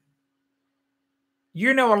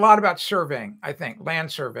 You know a lot about surveying, I think,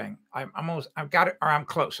 land surveying. I've got it, or I'm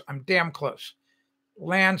close. I'm damn close.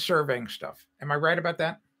 Land surveying stuff. Am I right about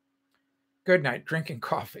that? Good night, drinking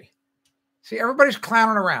coffee. See, everybody's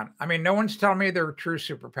clowning around. I mean, no one's telling me they're true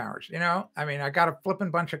superpowers. You know, I mean, I got a flipping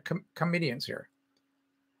bunch of comedians here.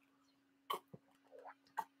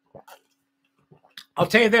 I'll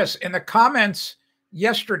tell you this, in the comments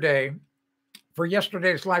yesterday, for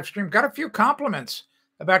yesterday's live stream, got a few compliments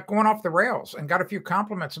about going off the rails and got a few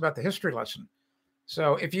compliments about the history lesson.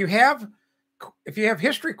 So if you have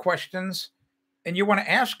history questions and you want to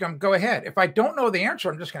ask them, go ahead. If I don't know the answer,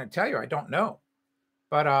 I'm just going to tell you I don't know.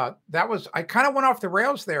 But I kind of went off the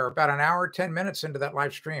rails there about an hour, 10 minutes into that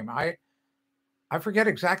live stream. I forget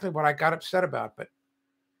exactly what I got upset about, but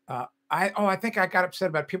I think I got upset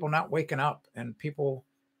about people not waking up and people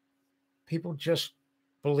just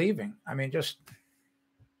believing. I mean, just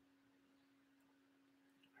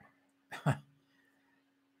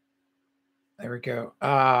there we go.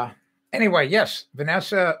 Anyway, yes,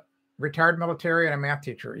 Vanessa, retired military and a math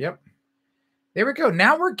teacher. Yep. There we go.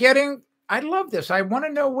 Now we're getting, I love this. I want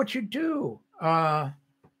to know what you do.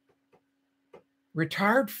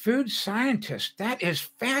 Retired food scientist. That is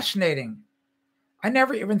fascinating. I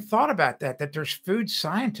never even thought about that there's food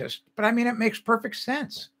scientists, but I mean, it makes perfect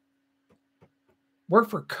sense.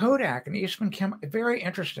 Work for Kodak and Eastman Chemical. Very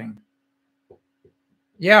interesting.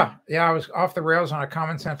 Yeah, I was off the rails on a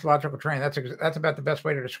common sense logical train. That's about the best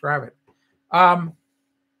way to describe it. Oh,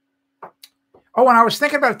 and I was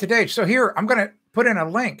thinking about it today. So here, I'm going to put in a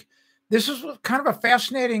link. This is kind of a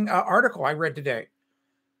fascinating article I read today.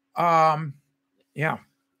 Yeah.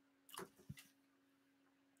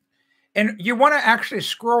 And you want to actually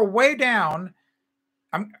scroll way down.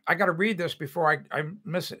 I got to read this before I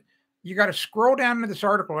miss it. You got to scroll down into this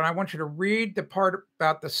article, and I want you to read the part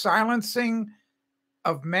about the silencing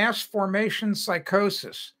of mass formation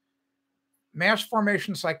psychosis. Mass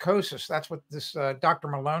formation psychosis. That's what this Dr.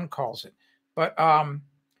 Malone calls it. But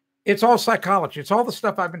it's all psychology. It's all the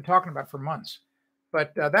stuff I've been talking about for months.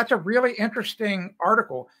 But that's a really interesting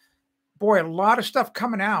article. Boy, a lot of stuff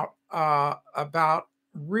coming out about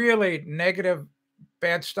really negative,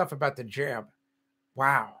 bad stuff about the jab.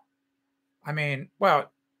 Wow. I mean,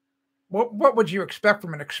 well, what would you expect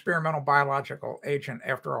from an experimental biological agent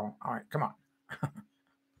after all? All right, come on.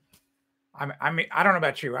 I mean, I don't know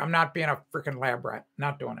about you. I'm not being a freaking lab rat.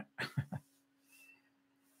 Not doing it.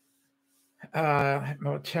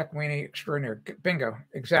 Tech weenie extraordinary. Bingo.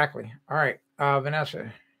 Exactly. All right.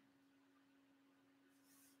 Vanessa.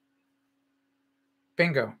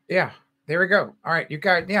 Bingo. Yeah. There we go. All right. You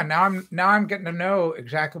guys. Yeah. Now I'm getting to know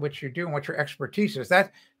exactly what you do and what your expertise is.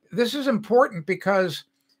 This is important because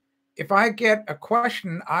if I get a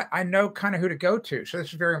question, I know kind of who to go to. So this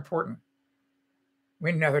is very important.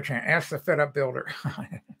 We need another chance. Ask the fed up builder.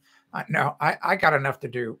 No, I got enough to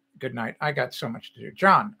do. Good night. I got so much to do.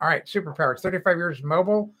 John, all right, superpowers, 35 years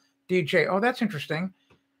mobile DJ. Oh, that's interesting.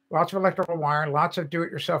 Lots of electrical wiring, lots of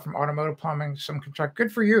do-it-yourself from automotive plumbing, some construction.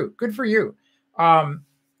 Good for you. Good for you. I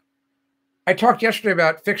talked yesterday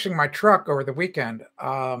about fixing my truck over the weekend.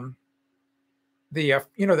 The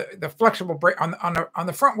flexible brake on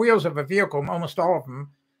the front wheels of a vehicle, almost all of them.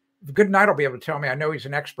 Good night will be able to tell me. I know he's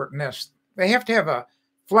an expert in this. They have to have a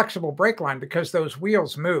flexible brake line because those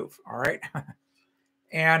wheels move. All right.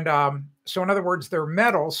 And so in other words, they're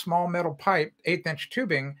metal, small metal pipe, 1/8-inch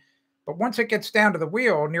tubing. But once it gets down to the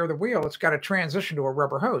wheel, near the wheel, it's got to transition to a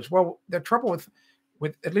rubber hose. Well, the trouble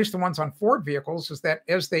with at least the ones on Ford vehicles is that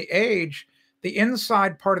as they age, the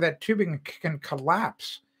inside part of that tubing can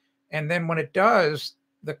collapse. And then when it does,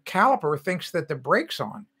 the caliper thinks that the brake's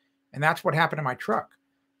on. And that's what happened to my truck.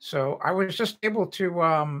 So I was just able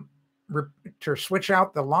to switch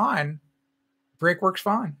out the line. Brake works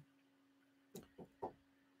fine.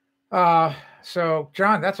 So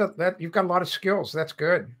John, you've got a lot of skills. That's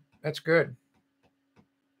good. That's good.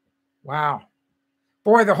 Wow.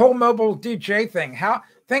 Boy, the whole mobile DJ thing.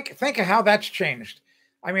 Think of how that's changed.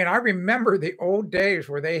 I mean, I remember the old days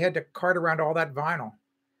where they had to cart around all that vinyl.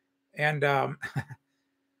 And and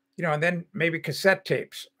then maybe cassette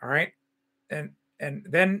tapes, all right? And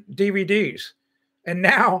then DVDs. And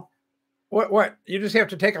now, what? You just have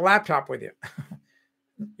to take a laptop with you,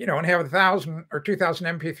 and have 1,000 or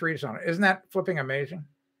 2,000 MP3s on it. Isn't that flipping amazing?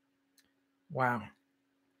 Wow.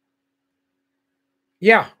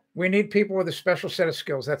 Yeah, we need people with a special set of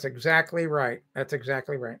skills. That's exactly right. That's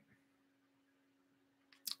exactly right.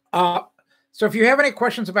 Uh, so if you have any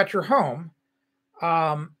questions about your home,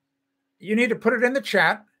 um, you need to put it in the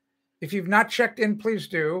chat. If you've not checked in, please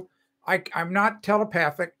do. I'm not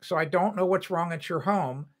telepathic, so I don't know what's wrong at your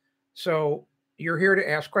home. So you're here to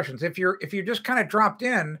ask questions. If you just kind of dropped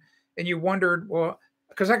in and you wondered, well,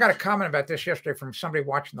 because I got a comment about this yesterday from somebody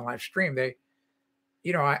watching the live stream. They,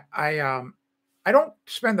 I don't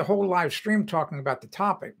spend the whole live stream talking about the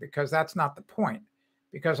topic because that's not the point.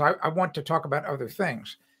 Because I want to talk about other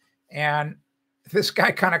things. And this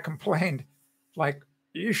guy kind of complained, like,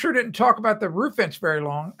 you sure didn't talk about the roof vents very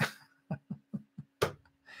long.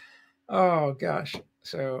 Oh gosh.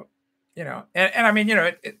 So, and I mean,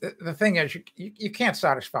 the thing is, you can't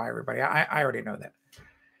satisfy everybody. I already know that.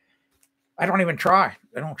 I don't even try.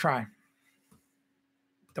 I don't try.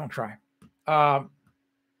 Don't try. All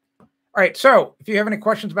right. So if you have any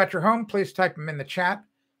questions about your home, please type them in the chat.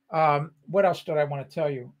 What else did I want to tell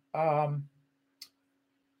you? Well,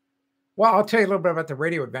 I'll tell you a little bit about the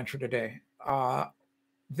radio adventure today.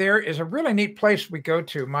 There is a really neat place we go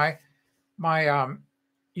to.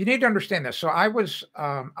 You need to understand this. So I was,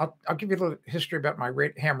 I'll give you a little history about my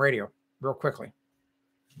ham radio real quickly.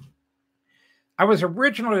 I was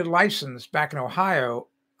originally licensed back in Ohio.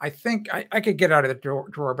 I think I could get out of the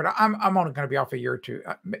drawer, but I'm only going to be off a year or two.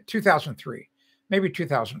 2003, maybe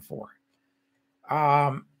 2004.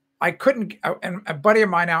 I couldn't, and a buddy of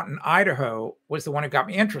mine out in Idaho was the one who got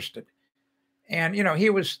me interested. And, he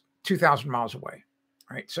was 2,000 miles away.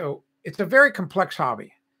 Right. So it's a very complex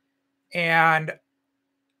hobby. And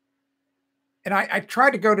I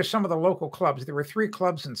tried to go to some of the local clubs. There were 3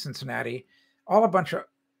 clubs in Cincinnati, all a bunch of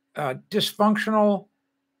dysfunctional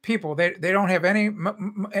people. They don't have any,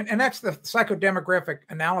 and that's the psychodemographic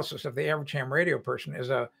analysis of the average ham radio person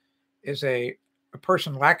is a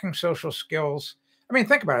person lacking social skills. I mean,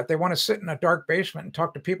 think about it. They want to sit in a dark basement and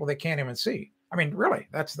talk to people they can't even see. I mean, really,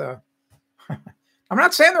 that's the. I'm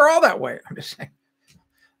not saying they're all that way. I'm just saying.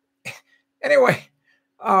 Anyway,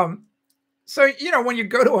 so, when you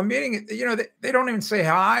go to a meeting, they don't even say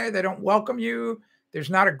hi. They don't welcome you. There's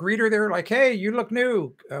not a greeter there like, hey, you look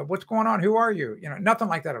new. What's going on? Who are you? Nothing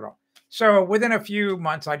like that at all. So within a few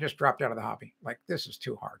months, I just dropped out of the hobby. Like, this is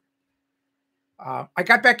too hard. I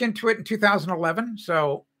got back into it in 2011.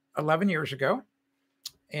 So 11 years ago.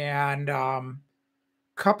 And a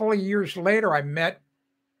couple of years later, I met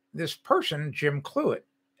this person, Jim Cluett,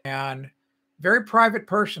 and very private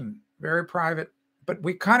person, very private. But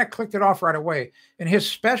we kind of clicked it off right away. And his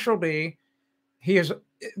specialty,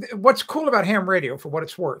 what's cool about ham radio, for what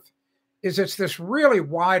it's worth, is it's this really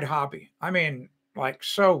wide hobby. I mean, like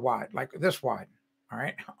so wide, like this wide, all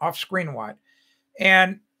right, off screen wide.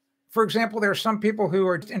 And for example, there are some people who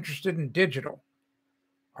are interested in digital,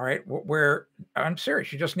 all right, where I'm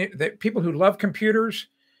serious. You just need people who love computers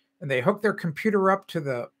and they hook their computer up to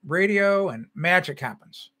the radio and magic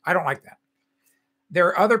happens. I don't like that. There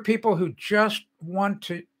are other people who just want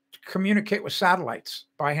to communicate with satellites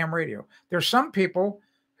by ham radio. There's some people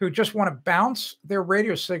who just want to bounce their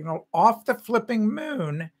radio signal off the flipping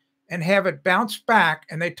moon and have it bounce back,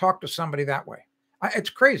 and they talk to somebody that way. It's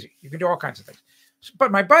crazy. You can do all kinds of things. But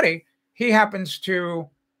my buddy,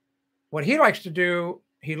 what he likes to do,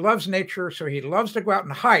 he loves nature, so he loves to go out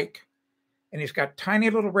and hike, and he's got tiny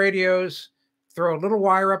little radios, throw a little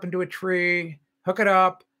wire up into a tree, hook it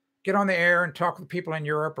up, get on the air and talk with people in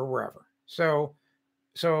Europe or wherever. So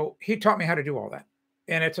he taught me how to do all that.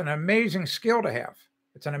 And it's an amazing skill to have.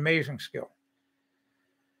 It's an amazing skill.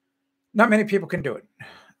 Not many people can do it.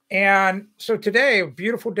 And so today, a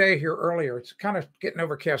beautiful day here earlier. It's kind of getting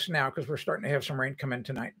overcast now because we're starting to have some rain come in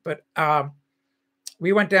tonight. But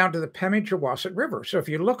we went down to the Pemigewasset River. So if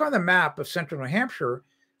you look on the map of central New Hampshire,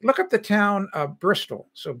 look up the town of Bristol.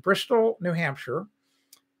 So Bristol, New Hampshire.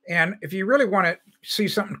 And if you really want to see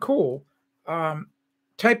something cool,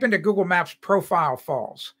 type into Google Maps Profile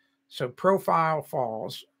Falls. So Profile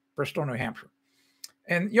Falls, Bristol, New Hampshire.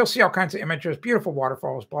 And you'll see all kinds of images, beautiful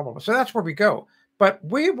waterfalls, blah, blah, blah. So that's where we go. But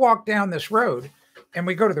we walk down this road and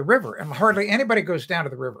we go to the river, and hardly anybody goes down to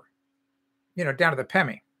the river, down to the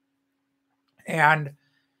Pemi. And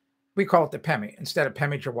we call it the Pemi instead of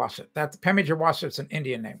Pemigewasset. That's Pemigewasset's an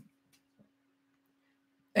Indian name.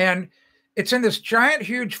 And it's in this giant,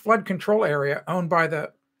 huge flood control area owned by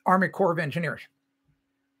the Army Corps of Engineers,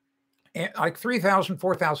 and like 3,000,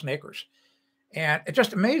 4,000 acres. And it's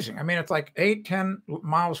just amazing. I mean, it's like 8, 10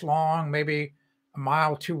 miles long, maybe a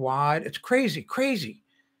mile too wide. It's crazy, crazy.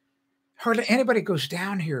 Hardly anybody goes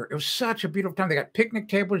down here. It was such a beautiful time. They got picnic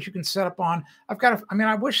tables you can set up on. I mean,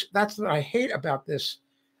 I wish that's what I hate about this.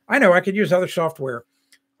 I know I could use other software.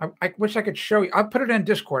 I wish I could show you. I'll put it in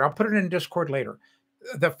Discord. I'll put it in Discord later.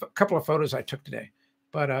 The couple of photos I took today.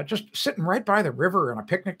 But just sitting right by the river on a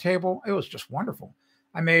picnic table, it was just wonderful.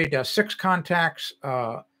 I made 6 contacts,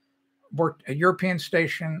 worked a European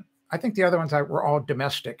station. I think the other ones were all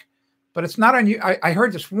domestic. But it's not on you. I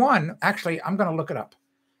heard this one. Actually, I'm going to look it up.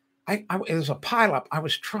 It was a pileup. I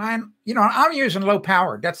was trying, I'm using low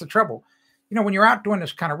power. That's the trouble. When you're out doing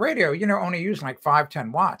this kind of radio, only using like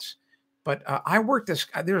 5-10 watts. But I worked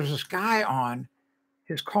there was this guy on,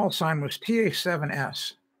 his call sign was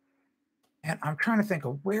TA7S. And I'm trying to think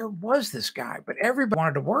of where was this guy, but everybody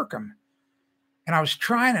wanted to work him. And I was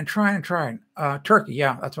trying and trying and trying. Turkey.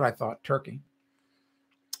 Yeah, that's what I thought. Turkey.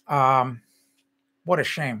 What a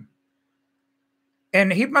shame.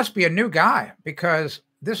 And he must be a new guy because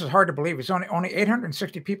this is hard to believe. It's only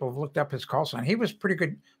 860 people have looked up his call sign. He was a pretty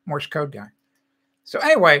good Morse code guy. So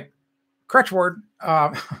anyway, crutch word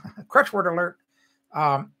alert.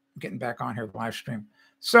 Getting back on here, the live stream.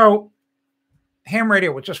 So ham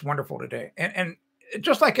radio was just wonderful today. And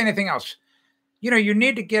just like anything else, you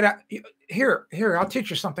need to get out here. I'll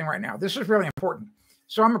teach you something right now. This is really important.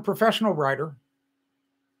 So I'm a professional writer.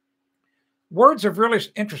 Words have really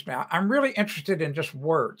interested me. I'm really interested in just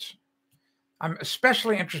words. I'm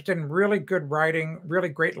especially interested in really good writing, really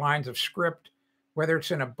great lines of script, whether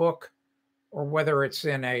it's in a book or whether it's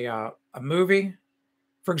in a movie.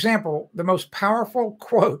 For example, the most powerful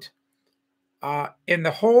quote in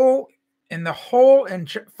the whole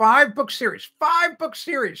 5-book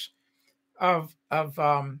series of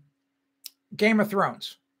Game of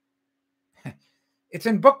Thrones. It's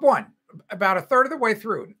in book 1, about a third of the way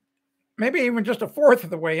through, maybe even just a fourth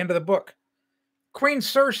of the way into the book. Queen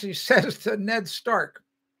Cersei says to Ned Stark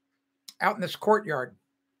out in this courtyard,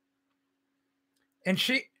 and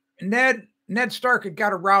Ned Stark had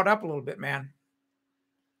got her riled up a little bit, man.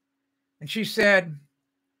 And she said,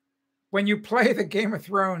 when you play the Game of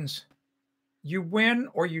Thrones, you win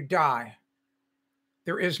or you die.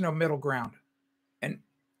 There is no middle ground. And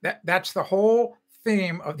that's the whole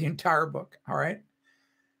theme of the entire book. All right.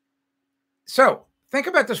 So think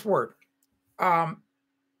about this word.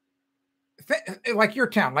 Like your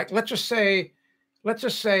town, like let's just say, like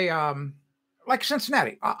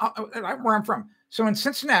Cincinnati, where I'm from. So in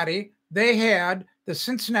Cincinnati, they had the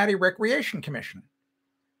Cincinnati Recreation Commission.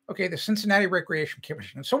 Okay, the Cincinnati Recreation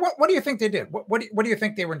Commission. So what do you think they did? What do you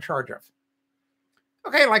think they were in charge of?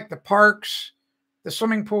 Okay, like the parks, the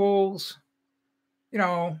swimming pools,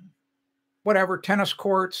 whatever, tennis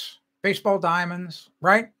courts, baseball diamonds,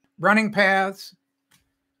 right? Running paths.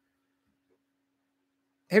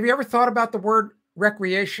 Have you ever thought about the word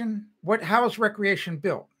recreation? How is recreation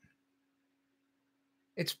built?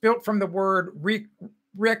 It's built from the word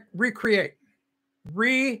recreate.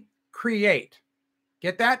 Recreate.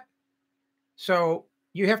 Get that? So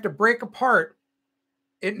you have to break apart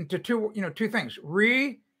it into two things.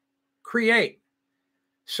 Recreate.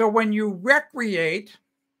 So when you recreate,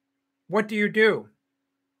 what do?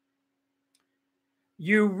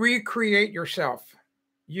 You recreate yourself.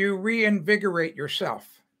 You reinvigorate yourself.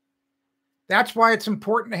 That's why it's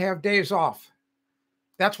important to have days off.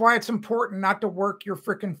 That's why it's important not to work your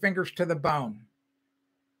freaking fingers to the bone.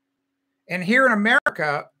 And here in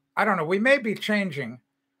America, I don't know, we may be changing,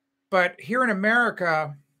 but here in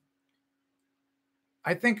America,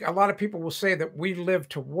 I think a lot of people will say that we live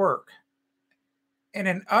to work. And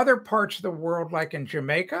in other parts of the world, like in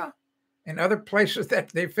Jamaica and other places that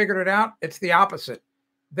they figured it out, it's the opposite.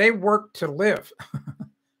 They work to live.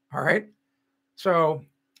 All right. So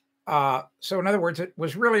in other words,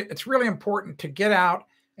 it's really important to get out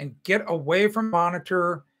and get away from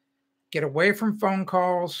monitor, get away from phone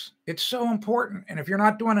calls. It's so important. And if you're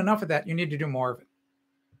not doing enough of that, you need to do more of it.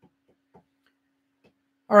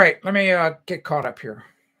 All right, let me get caught up here.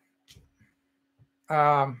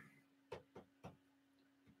 I'm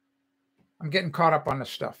getting caught up on this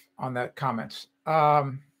stuff, on the comments.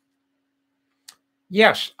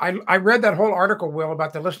 Yes, I read that whole article, Will,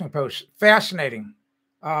 about the listening post. Fascinating.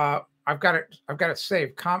 I've got it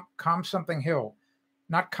saved. Com something hill,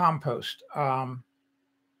 not compost.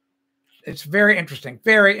 It's very interesting.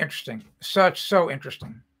 Very interesting. So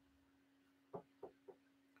interesting.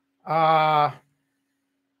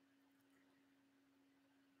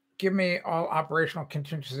 Give me all operational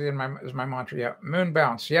contingency is my mantra. Yeah. Moon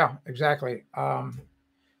bounce. Yeah, exactly.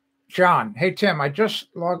 John, hey Tim, I'm just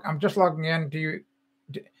logging in.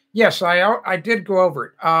 Yes, I did go over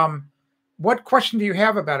it. What question do you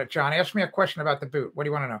have about it, John? Ask me a question about the boot. What do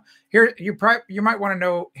you want to know? Here, you might want to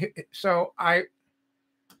know. So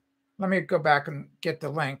let me go back and get the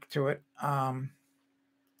link to it. Trying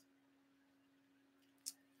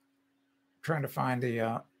to find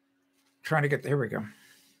the trying to get here we go.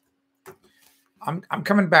 I'm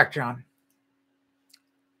coming back, John.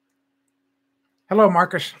 Hello,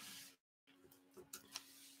 Marcus.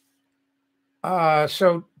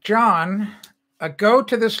 So John, go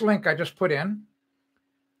to this link I just put in.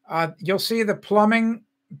 You'll see the plumbing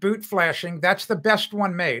boot flashing. That's the best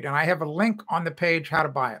one made, and I have a link on the page how to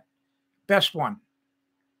buy it. Best one,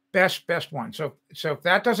 best one. So if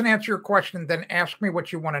that doesn't answer your question, then ask me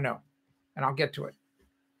what you want to know, and I'll get to it.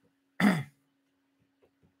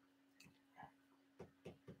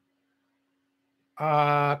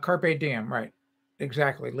 Carpe diem, right?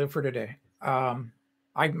 Exactly. Live for today.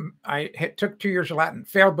 I took 2 years of Latin,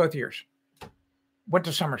 failed both years. Went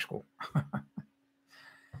to summer school.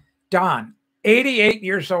 Don, 88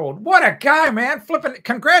 years old. What a guy, man. Flipping.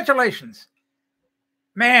 Congratulations.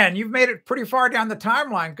 Man, you've made it pretty far down the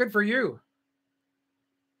timeline. Good for you.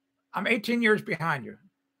 I'm 18 years behind you.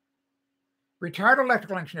 Retired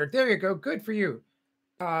electrical engineer. There you go. Good for you.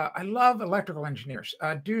 I love electrical engineers.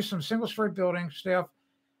 Do some single-story building stuff.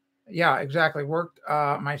 Yeah, exactly. Worked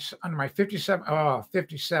on my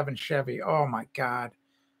 57 Chevy. Oh my God.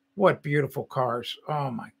 What beautiful cars.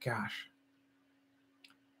 Oh my gosh.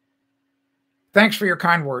 Thanks for your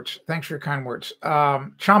kind words. Thanks for your kind words.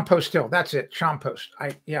 Chomp Post Hill. That's it. Chomp Post.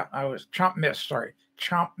 I was Chomp Mist. Sorry.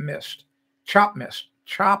 Chomp Mist. Chop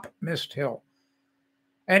Mist Hill.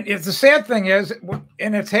 And it's the sad thing is,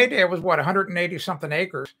 in its heyday, it was what, 180 something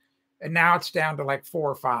acres. And now it's down to like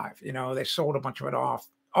 4 or 5. You know, they sold a bunch of it off.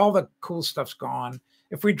 All the cool stuff's gone.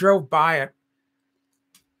 If we drove by it,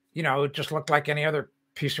 you know, it just looked like any other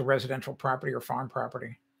piece of residential property or farm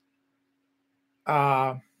property.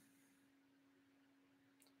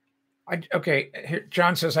 Okay, here,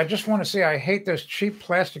 John says, I just want to say I hate those cheap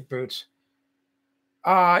plastic boots.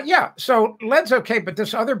 Yeah, so lead's okay, but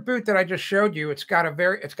this other boot that I just showed you, it's got a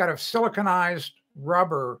siliconized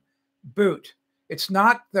rubber boot. It's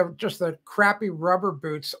not just the crappy rubber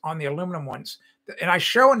boots on the aluminum ones. And I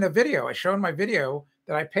show in the video, my video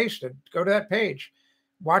that I pasted. Go to that page,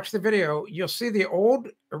 watch the video. You'll see the old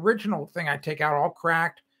original thing I take out, all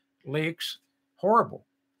cracked, leaks, horrible.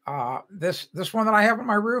 This one that I have on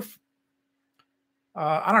my roof,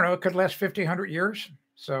 I don't know, it could last 50, 100 years.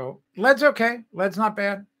 So lead's okay. Lead's not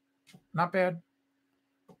bad. Not bad.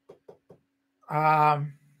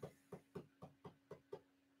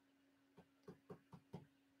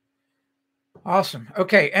 Awesome.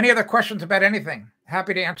 Okay. Any other questions about anything?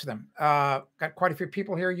 Happy to answer them. Got quite a few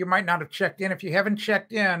people here. You might not have checked in. If you haven't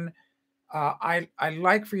checked in, I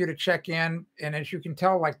like for you to check in. And as you can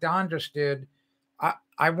tell, like Don just did,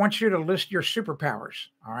 I want you to list your superpowers.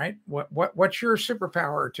 All right. What's your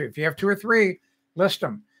superpower or two? If you have 2 or 3, list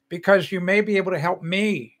them, because you may be able to help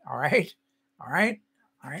me. All right. All right.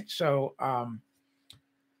 All right. So,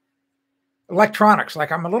 electronics,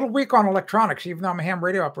 like I'm a little weak on electronics, even though I'm a ham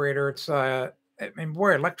radio operator. It's, I mean,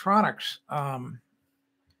 boy, electronics, tell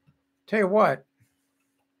you what,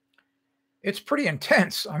 it's pretty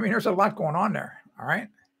intense. I mean, there's a lot going on there. All right.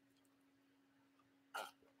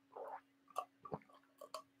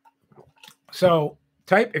 So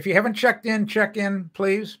if you haven't checked in, check in,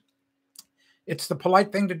 please. It's the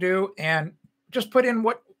polite thing to do. And just put in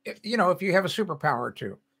what, you know, if you have a superpower or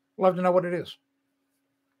two. Love to know what it is.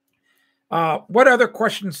 What other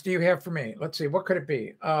questions do you have for me? Let's see. What could it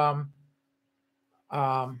be?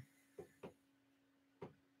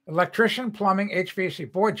 Electrician, plumbing,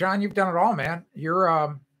 HVAC. Boy, John, you've done it all, man.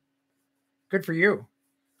 You're good for you.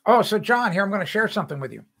 Oh, so John, here, I'm going to share something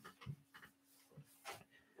with you.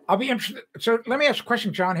 I'll be interested. So let me ask a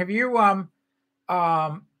question, John.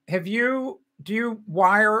 Do you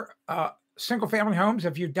wire single family homes?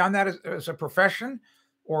 Have you done that as a profession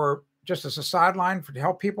or just as a sideline to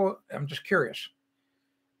help people? I'm just curious.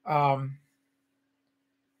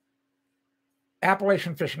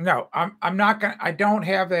 Appalachian fishing. No, I'm not going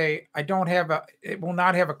to, it will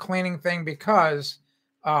not have a cleaning thing because,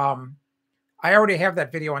 I already have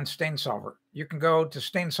that video on StainSolver. You can go to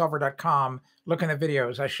stainsolver.com, look in the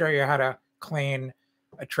videos. I show you how to clean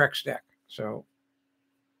a Trex deck. So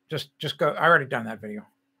just go. I already done that video.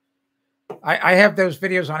 I have those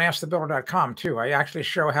videos on askthebuilder.com too. I actually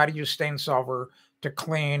show how to use StainSolver to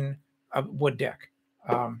clean a wood deck.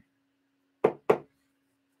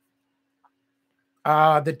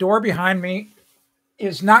 The door behind me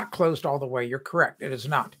is not closed all the way. You're correct. It is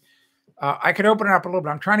not. I could open it up a little bit.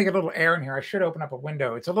 I'm trying to get a little air in here. I should open up a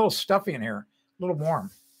window. It's a little stuffy in here, a little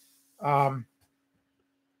warm. High-end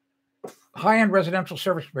residential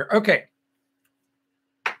service repair. Okay.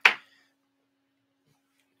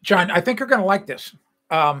 John, I think you're going to like this.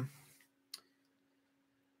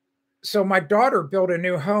 So my daughter built a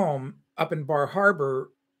new home up in Bar Harbor.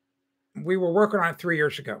 We were working on it 3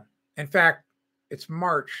 years ago. In fact, it's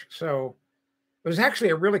March. So it was actually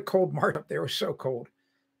a really cold March up there. It was so cold.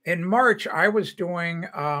 In March, I was doing,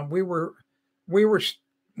 we were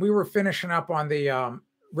finishing up on the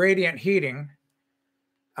radiant heating.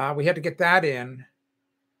 We had to get that in.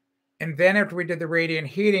 And then after we did the radiant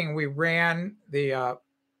heating, we ran the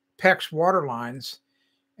PEX water lines.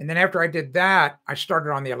 And then after I did that, I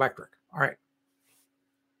started on the electric. All right.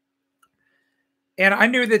 And I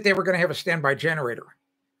knew that they were going to have a standby generator.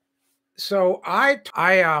 So I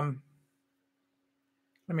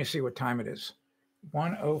let me see what time it is.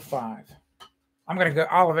 1:05. I'm going to go,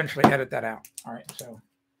 I'll eventually edit that out. All right. So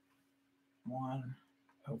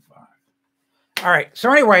 1:05. All right.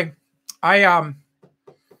 So anyway,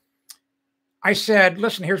 I said,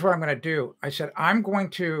 listen, here's what I'm going to do. I said, I'm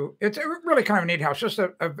going to, it's a really kind of a neat house, just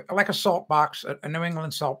like a salt box, a New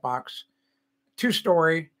England salt box,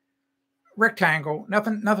 2-story, rectangle,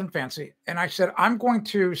 nothing fancy. And I said, I'm going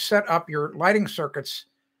to set up your lighting circuits.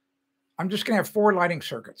 I'm just going to have 4 lighting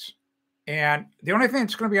circuits. And the only thing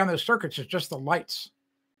that's going to be on those circuits is just the lights.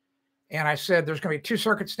 And I said, there's going to be 2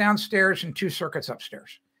 circuits downstairs and 2 circuits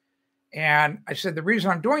upstairs. And I said, the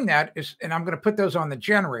reason I'm doing that is, and I'm going to put those on the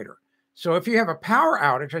generator. So if you have a power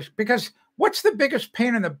outage, because what's the biggest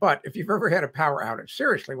pain in the butt if you've ever had a power outage?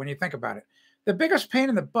 Seriously, when you think about it, the biggest pain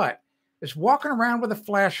in the butt is walking around with a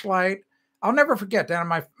flashlight. I'll never forget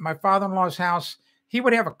down at my father-in-law's house, he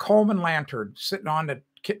would have a Coleman lantern sitting on the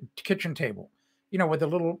kitchen table, with the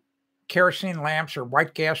little kerosene lamps or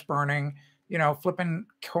white gas burning, flipping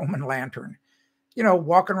Coleman lantern,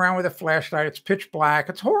 walking around with a flashlight. It's pitch black.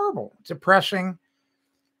 It's horrible. It's depressing.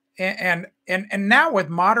 And now with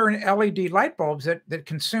modern LED light bulbs that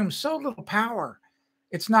consume so little power,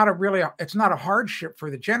 it's not a hardship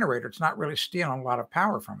for the generator. It's not really stealing a lot of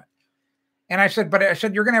power from it. And I said,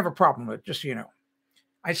 you're going to have a problem with it, just so you know.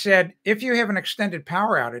 I said, if you have an extended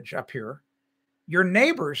power outage up here, your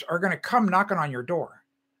neighbors are going to come knocking on your door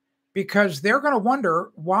because they're going to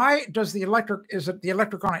wonder, why is the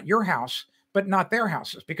electric on at your house, but not their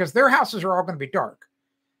houses? Because their houses are all going to be dark.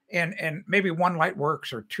 And maybe 1 light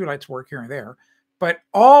works or 2 lights work here and there, but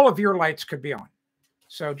all of your lights could be on.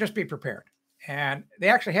 So just be prepared. And they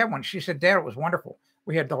actually had one. She said, Dad, it was wonderful.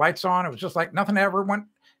 We had the lights on. It was just like nothing ever went.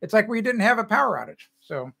 It's like we didn't have a power outage.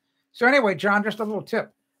 So anyway, John, just a little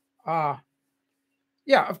tip.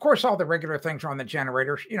 Yeah, of course, all the regular things are on the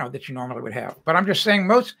generator, that you normally would have. But I'm just saying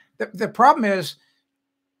the problem is,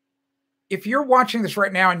 if you're watching this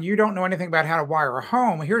right now and you don't know anything about how to wire a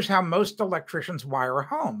home, here's how most electricians wire a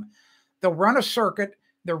home. They'll run a circuit.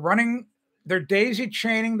 They're daisy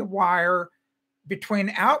chaining the wire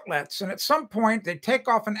between outlets. And at some point they take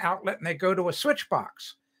off an outlet and they go to a switch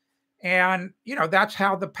box. And, that's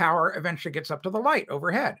how the power eventually gets up to the light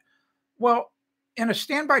overhead. Well, in a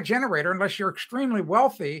standby generator, unless you're extremely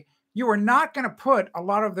wealthy, you are not going to put a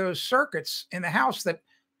lot of those circuits in the house that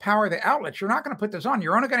power the outlets. You're not going to put those on.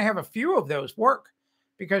 You're only going to have a few of those work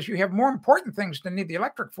because you have more important things to need the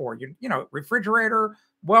electric for. Refrigerator,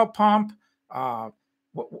 well pump,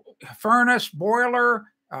 furnace, boiler,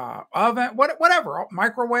 oven, whatever,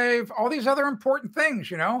 microwave, all these other important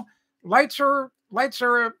things. Lights are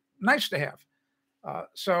nice to have.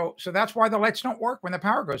 So that's why the lights don't work when the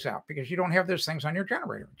power goes out, because you don't have those things on your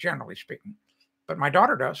generator, generally speaking. But my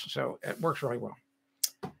daughter does, so it works really well.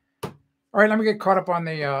 All right, let me get caught up on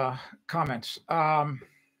the comments.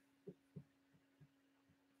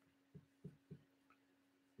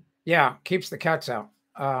 Yeah, keeps the cats out.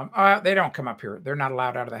 They don't come up here. They're not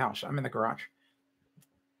allowed out of the house. I'm in the garage.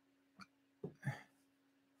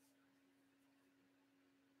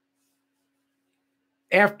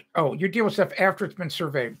 You deal with stuff after it's been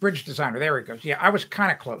surveyed. Bridge designer. There he goes. Yeah, I was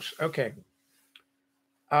kind of close. Okay.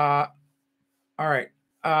 All right.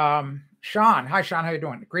 Sean. Hi, Sean. How you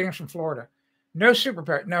doing? Greetings from Florida. No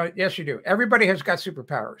superpower. No, yes, you do. Everybody has got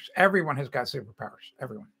superpowers. Everyone has got superpowers.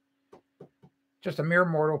 Everyone. Just a mere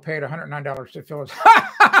mortal paid $109 to fill his.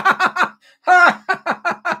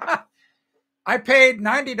 I paid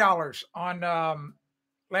 $90 on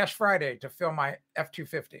last Friday to fill my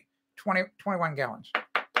F-250, 21 gallons.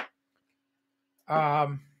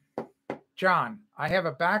 John, I have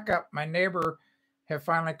a backup. My neighbor have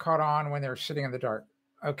finally caught on when they're sitting in the dark.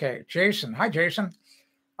 Okay, Jason. Hi, Jason.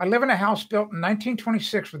 I live in a house built in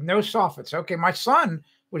 1926 with no soffits. Okay, my son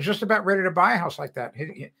was just about ready to buy a house like that.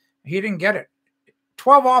 He didn't get it.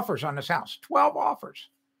 12 offers on this house. 12 offers.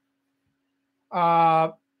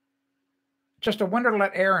 Just a window to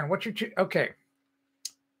let air in. What you okay?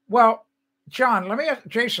 Well, John, let me ask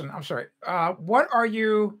Jason. I'm sorry. What are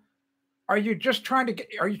you? Are you just trying to get?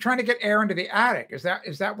 Are you trying to get air into the attic? Is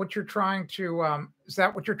that what you're trying to? Is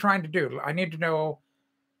that what you're trying to do? I need to know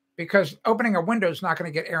because opening a window is not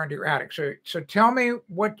going to get air into your attic. So tell me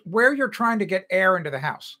where you're trying to get air into the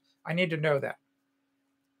house. I need to know that.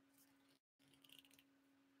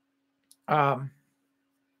 I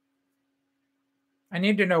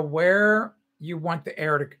need to know where you want the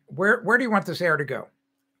air to where do you want this air to go?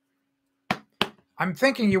 I'm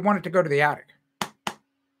thinking you want it to go to the attic.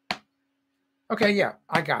 Okay, yeah,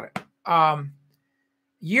 I got it.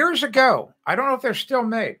 Years ago, I don't know if they're still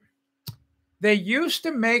made. They used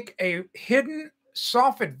to make a hidden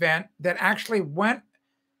soffit vent that actually went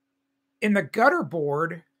in the gutter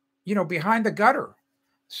board, behind the gutter.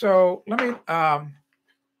 So let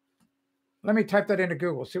me type that into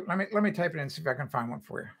Google. See, let me type it in and see if I can find one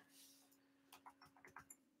for you.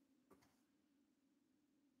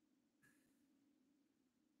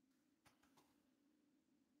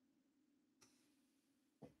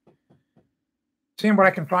 Seeing what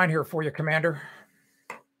I can find here for you, Commander.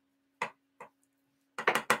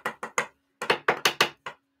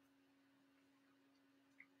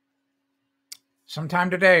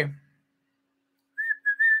 Sometime today.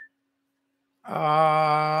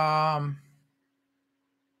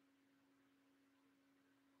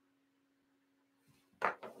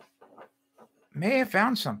 May have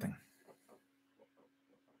found something.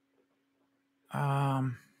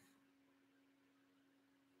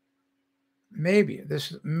 Maybe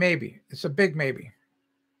it's a big maybe.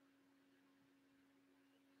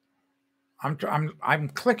 I'm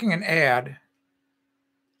clicking an ad.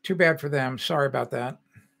 Too bad for them. Sorry about that.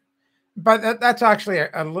 But that's actually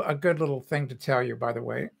a good little thing to tell you, by the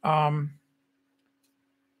way. I'm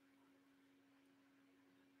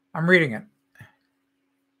reading it.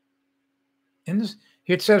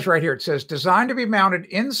 It says right here, it says designed to be mounted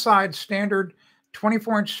inside standard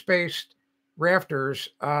 24-inch spaced rafters.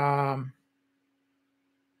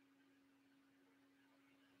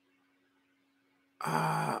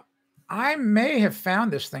 I may have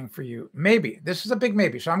found this thing for you. Maybe this is a big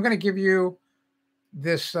maybe. So I'm going to give you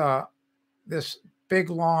this this big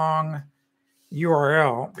long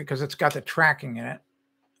URL because it's got the tracking in it.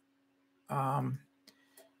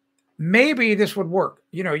 Maybe this would work.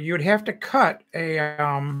 You'd have to cut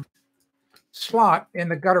a slot in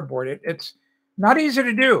the gutter board. It's not easy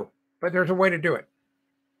to do, but there's a way to do it.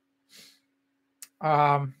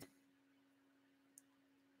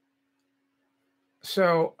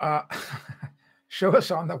 So show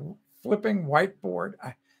us on the flipping whiteboard.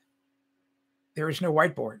 There is no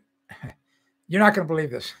whiteboard. You're not going to believe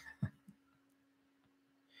this.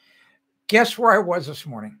 Guess where I was this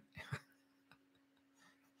morning?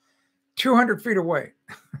 200 feet away.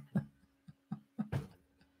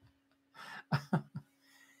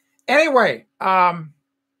 Anyway,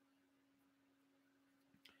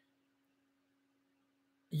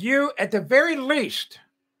 you at the very least,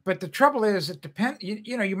 but the trouble is it depends,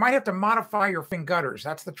 you might have to modify your gutters.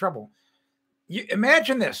 That's the trouble. You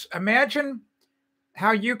imagine this. Imagine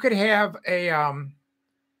how you could have a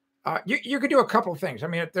you could do a couple of things. I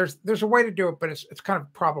mean, there's a way to do it, but it's kind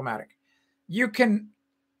of problematic. You can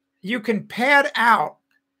pad out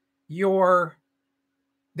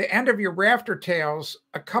the end of your rafter tails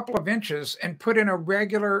a couple of inches and put in a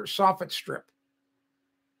regular soffit strip.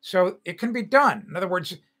 So it can be done. In other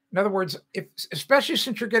words, especially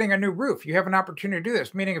since you're getting a new roof, you have an opportunity to do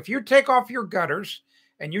this. Meaning if you take off your gutters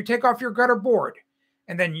and you take off your gutter board,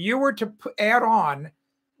 and then you were to add on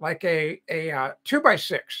like a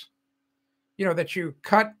 2x6, that you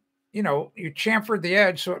cut, you chamfered the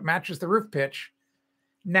edge so it matches the roof pitch.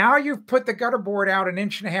 Now you've put the gutter board out 1.5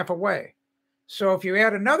 inches away. So if you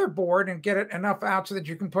add another board and get it enough out so that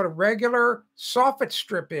you can put a regular soffit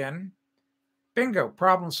strip in, bingo,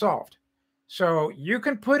 problem solved. So you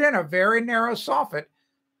can put in a very narrow soffit.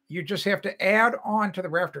 You just have to add on to the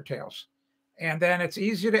rafter tails. And then it's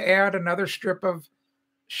easy to add another strip of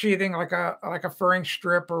sheathing like a furring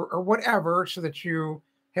strip or whatever so that you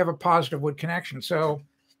have a positive wood connection. So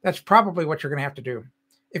that's probably what you're going to have to do.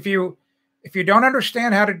 If you don't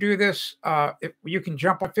understand how to do this, if you can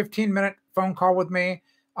jump on a 15-minute phone call with me,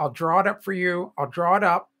 I'll draw it up for you. I'll draw it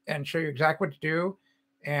up and show you exactly what to do.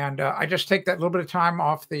 And I just take that little bit of time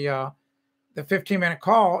off the 15-minute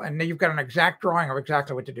call, and then you've got an exact drawing of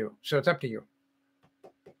exactly what to do. So it's up to you.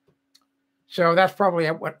 So that's probably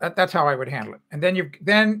that's how I would handle it. And then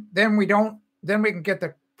we can get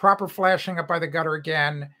the proper flashing up by the gutter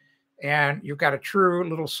again, and you've got a true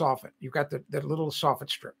little soffit. You've got the little soffit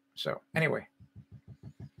strip. So anyway,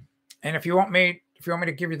 And if you want me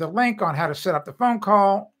to give you the link on how to set up the phone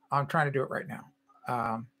call, I'm trying to do it right now.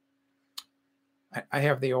 I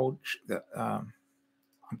have the old, I'm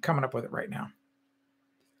coming up with it right now.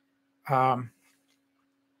 All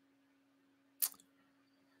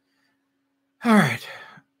right.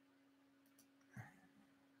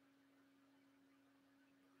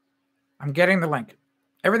 I'm getting the link.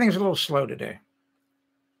 Everything's a little slow today.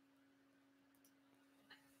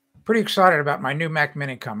 Pretty excited about my new Mac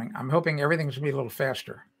Mini coming. I'm hoping everything's going to be a little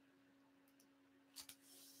faster.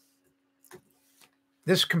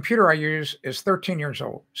 This computer I use is 13 years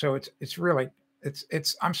old, so it's really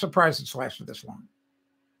I'm surprised it's lasted this long.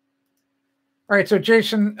 All right, so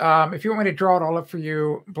Jason, if you want me to draw it all up for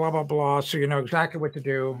you, blah blah blah, so you know exactly what to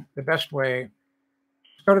do, the best way,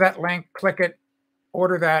 go to that link, click it,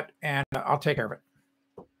 order that, and I'll take care of it.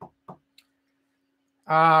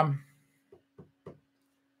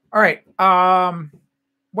 All right.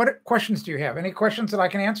 What questions do you have? Any questions that I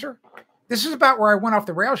can answer? This is about where I went off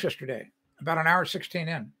the rails yesterday, about an hour 16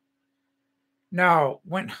 in. No.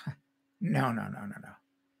 No.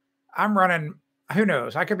 I'm running, who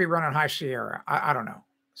knows? I could be running High Sierra. I don't know.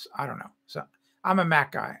 I don't know. So I'm a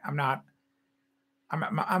Mac guy. I'm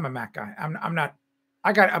a Mac guy. I'm not,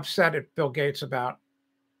 I got upset at Bill Gates about,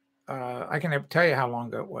 I can tell you how long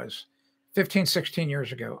ago it was. 15, 16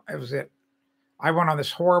 years ago. It was it. I went on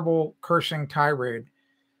this horrible cursing tirade,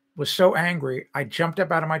 was so angry. I jumped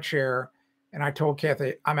up out of my chair and I told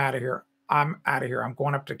Kathy, I'm out of here. I'm out of here. I'm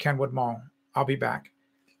going up to Kenwood Mall. I'll be back.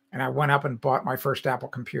 And I went up and bought my first Apple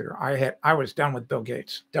computer. I was done with Bill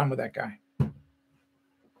Gates, done with that guy. All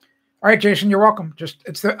right, Jason, you're welcome.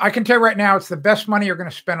 I can tell you right now, it's the best money you're going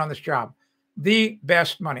to spend on this job. The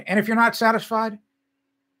best money. And if you're not satisfied,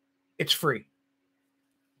 it's free.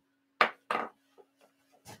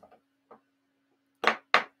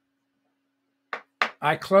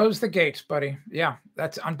 I closed the gates, buddy. Yeah,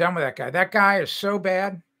 I'm done with that guy. That guy is so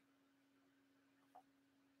bad.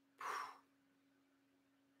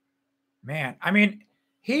 Man, I mean,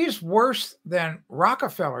 he's worse than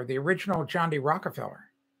Rockefeller, the original John D. Rockefeller.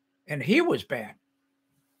 And he was bad.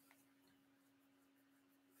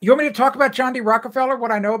 You want me to talk about John D. Rockefeller,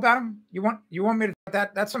 what I know about him? You want me to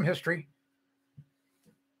that's some history.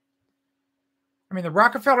 I mean, the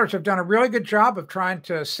Rockefellers have done a really good job of trying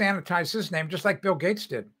to sanitize his name, just like Bill Gates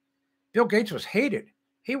did. Bill Gates was hated.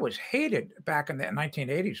 He was hated back in the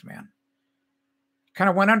 1980s, man. Kind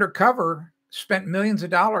of went undercover, spent millions of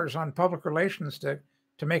dollars on public relations to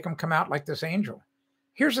make him come out like this angel.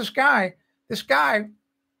 Here's this guy.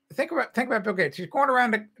 Think about Bill Gates. He's going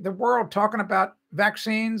around the world talking about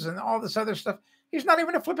vaccines and all this other stuff. He's not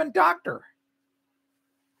even a flippant doctor.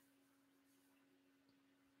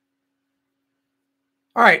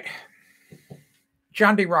 All right.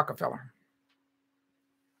 John D. Rockefeller.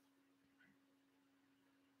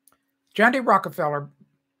 John D. Rockefeller,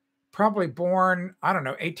 probably born, I don't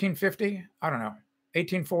know, 1850? I don't know,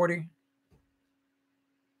 1840?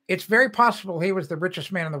 It's very possible he was the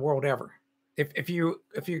richest man in the world ever. If you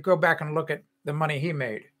go back and look at the money he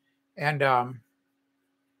made and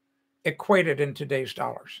equated in today's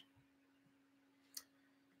dollars.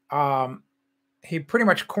 He pretty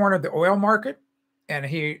much cornered the oil market and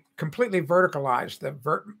he completely verticalized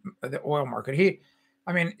the oil market.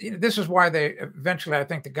 This is why they eventually, I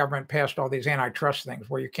think the government passed all these antitrust things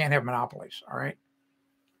where you can't have monopolies. All right.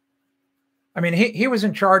 I mean, he was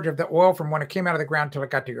in charge of the oil from when it came out of the ground till it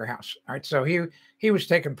got to your house. All right. So he was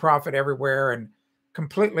taking profit everywhere and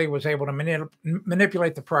completely was able to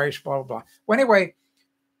manipulate the price, blah, blah, blah. Well, anyway,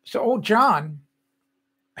 so old John,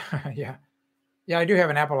 yeah, I do have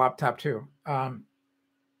an Apple laptop too.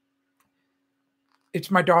 It's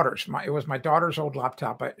my daughter's. It was my daughter's old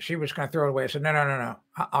laptop, but she was going to throw it away. I said, no.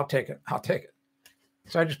 I'll take it.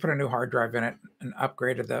 So I just put a new hard drive in it and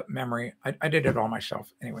upgraded the memory. I did it all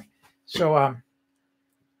myself anyway. So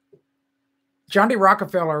John D.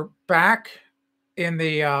 Rockefeller, back in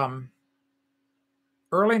the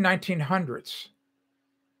early 1900s,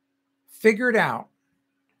 figured out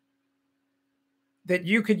that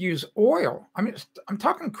you could use oil. I mean, I'm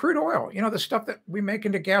talking crude oil, the stuff that we make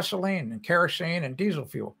into gasoline and kerosene and diesel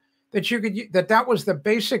fuel, that was the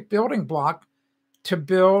basic building block to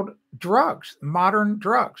build drugs, modern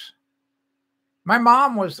drugs. My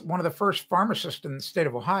mom was one of the first pharmacists in the state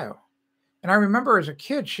of Ohio. And I remember as a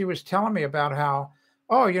kid, she was telling me about how,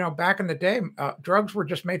 back in the day, drugs were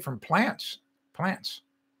just made from plants.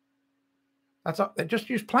 That's all. They just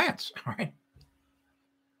use plants. All right.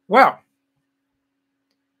 Well,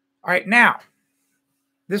 all right, now,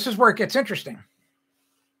 this is where it gets interesting.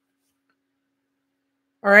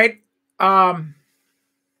 All right.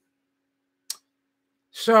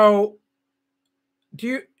 So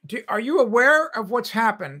are you aware of what's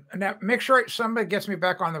happened? And now make sure somebody gets me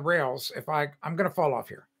back on the rails if I'm going to fall off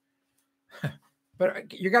here.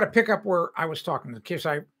 But you got to pick up where I was talking in case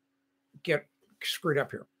I get screwed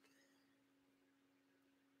up here.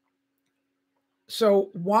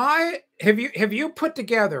 So why have you put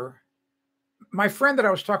together, my friend that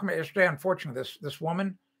I was talking about yesterday, unfortunately, this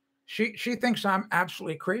woman, she thinks I'm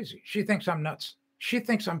absolutely crazy. She thinks I'm nuts. She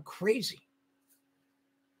thinks I'm crazy.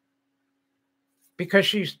 Because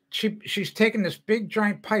she's taken this big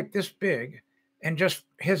giant pipe this big and just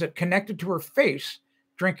has it connected to her face,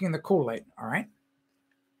 drinking the Kool-Aid. All right.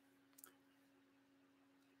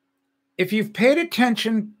 If you've paid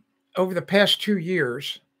attention over the past 2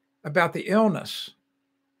 years about the illness,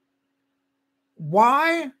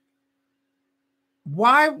 why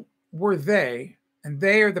were they, and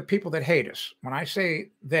they are the people that hate us. When I say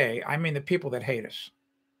they, I mean the people that hate us.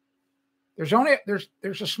 There's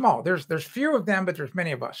few of them, but there's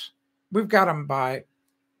many of us. We've got them by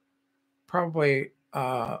probably,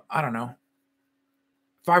 I don't know,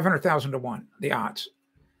 500,000 to 1, the odds.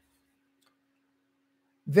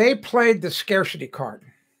 They played the scarcity card.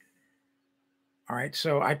 All right.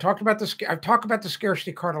 So I talk about the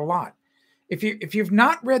scarcity card a lot. If you've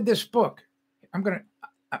not read this book, I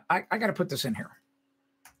got to put this in here.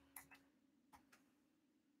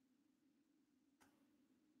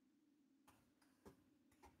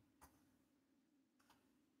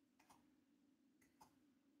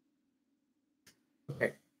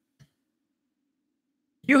 Okay.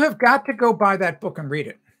 You have got to go buy that book and read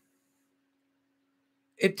it.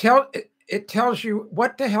 It tells you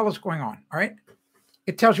what the hell is going on. All right.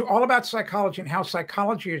 It tells you all about psychology and how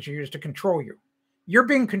psychology is used to control you. You're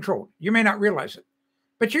being controlled. You may not realize it,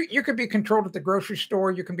 but you could be controlled at the grocery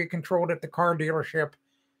store. You can be controlled at the car dealership.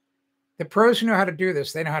 The pros who know how to do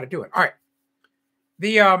this, they know how to do it. All right.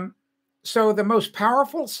 So the most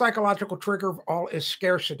powerful psychological trigger of all is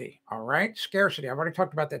scarcity. All right. Scarcity. I've already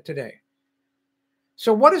talked about that today.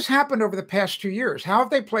 So what has happened over the past 2 years? How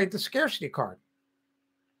have they played the scarcity card?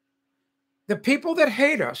 The people that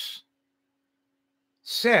hate us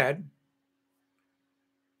said,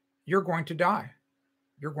 you're going to die.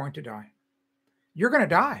 You're going to die. You're going to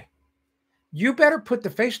die. You better put the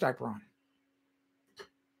face diaper on.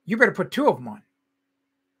 You better put 2 of them on.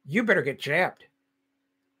 You better get jabbed.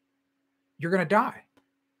 You're going to die.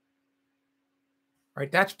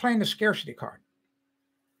 Right? That's playing the scarcity card.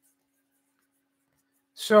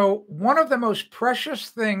 So one of the most precious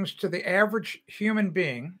things to the average human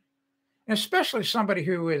being, and especially somebody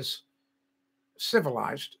who is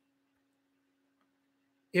civilized,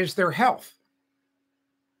 is their health.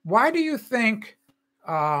 Why do you think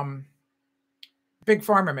Big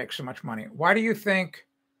Pharma makes so much money? Why do you think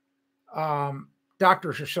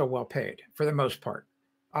doctors are so well paid for the most part?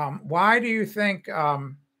 Why do you think,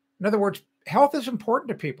 in other words, health is important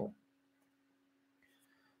to people?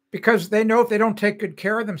 Because they know if they don't take good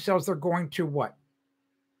care of themselves, they're going to what?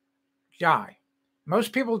 Die.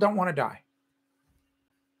 Most people don't want to die.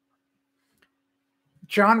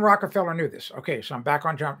 John Rockefeller knew this. Okay, so I'm back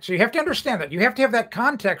on John. So you have to understand that. You have to have that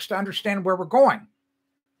context to understand where we're going.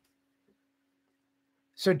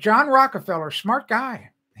 So John Rockefeller, smart guy.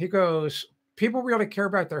 He goes, people really care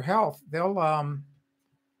about their health. They'll,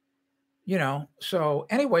 so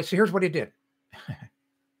anyway, so here's what he did.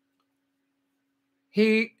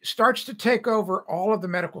 He starts to take over all of the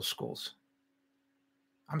medical schools.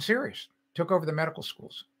 I'm serious. Took over the medical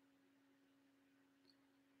schools.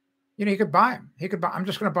 He could buy them. I'm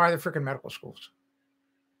just going to buy the freaking medical schools.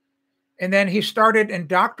 And then he started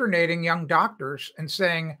indoctrinating young doctors and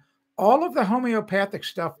saying, all of the homeopathic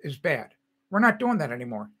stuff is bad. We're not doing that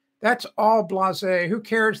anymore. That's all blasé. Who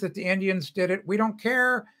cares that the Indians did it? We don't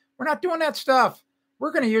care. We're not doing that stuff.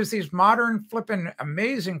 We're going to use these modern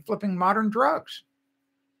amazing modern drugs.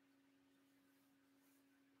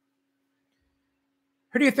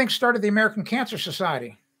 Who do you think started the American Cancer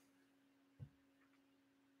Society?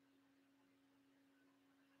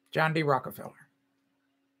 John D. Rockefeller.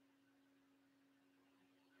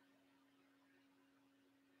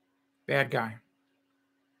 Bad guy.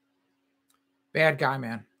 Bad guy,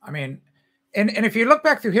 man. I mean, and if you look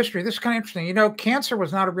back through history, this is kind of interesting. Cancer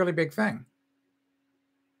was not a really big thing.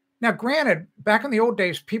 Now, granted, back in the old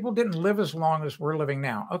days, people didn't live as long as we're living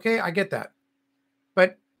now. Okay, I get that.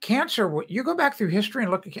 But cancer, you go back through history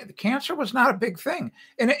and look at cancer was not a big thing.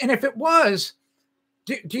 And if it was,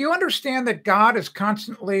 do you understand that God is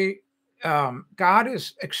constantly, God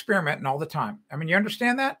is experimenting all the time? I mean, you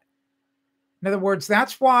understand that? In other words,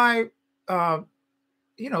 that's why, that's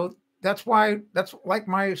like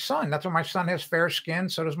my son. That's why my son has fair skin.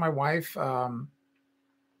 So does my wife.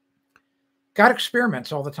 got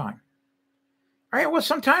experiments all the time. All right, well,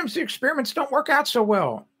 sometimes the experiments don't work out so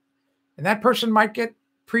well, and that person might get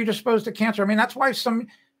predisposed to cancer. I mean, that's why some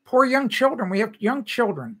poor young children, we have young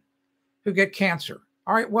children who get cancer.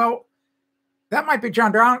 All right, well, that might be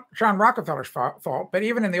John Rockefeller's fault, but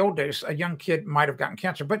even in the old days, a young kid might have gotten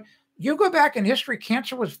cancer. But you go back in history,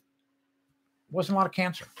 cancer wasn't a lot of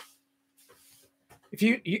cancer. If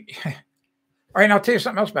you all right, and I'll tell you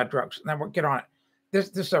something else about drugs, and then we'll get on it. This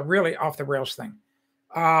is a really off the rails thing.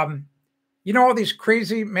 You know, all these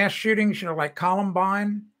crazy mass shootings, you know, like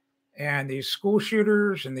Columbine and these school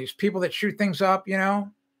shooters and these people that shoot things up, you know,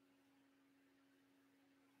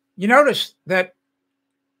 you notice that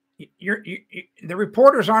the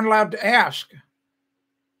reporters aren't allowed to ask,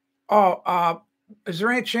 oh, is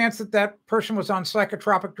there any chance that that person was on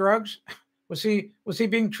psychotropic drugs? Was he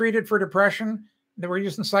being treated for depression? They were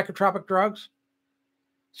using psychotropic drugs.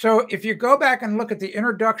 So if you go back and look at the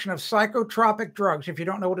introduction of psychotropic drugs, if you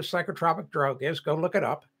don't know what a psychotropic drug is, go look it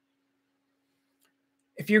up.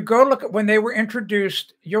 If you go look at when they were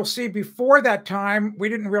introduced, you'll see before that time, we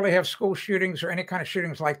didn't really have school shootings or any kind of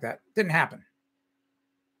shootings like that. Didn't happen.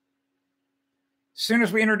 As soon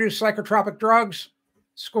as we introduced psychotropic drugs,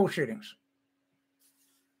 school shootings.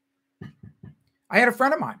 I had a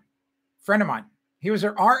friend of mine. He was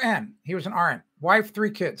an RN. He was an RN. Wife,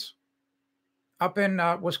 3 kids. Up in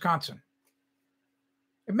Wisconsin.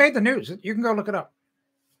 It made the news. You can go look it up.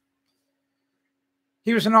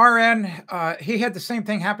 He was an RN. He had the same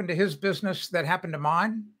thing happen to his business that happened to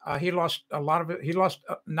mine. He lost a lot of it. He lost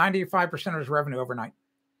 95% of his revenue overnight.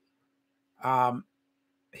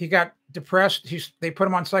 He got depressed. They put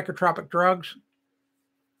him on psychotropic drugs.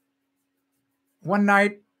 One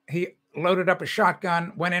night, he loaded up a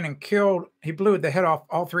shotgun, went in and he blew the head off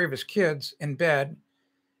all 3 of his kids in bed,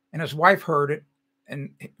 and his wife heard it.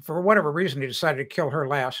 And for whatever reason, he decided to kill her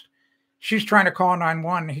last. She's trying to call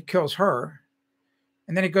 911. He kills her.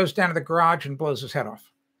 And then he goes down to the garage and blows his head off.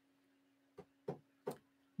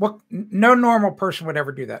 Well, no normal person would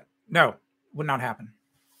ever do that. No, would not happen.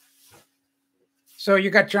 So you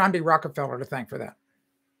got John D. Rockefeller to thank for that.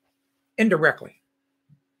 Indirectly.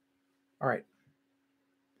 All right.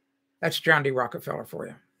 That's John D. Rockefeller for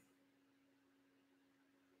you.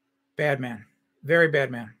 Bad man. Very bad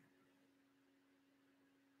man.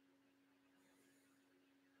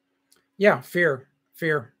 Yeah, fear.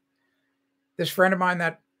 This friend of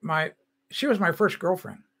mine she was my first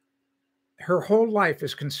girlfriend. Her whole life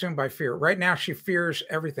is consumed by fear. Right now, she fears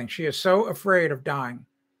everything. She is so afraid of dying.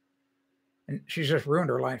 And she's just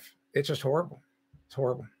ruined her life. It's just horrible. It's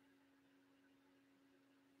horrible.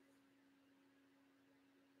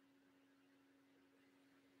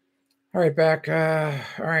 All right, back.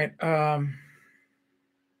 All right.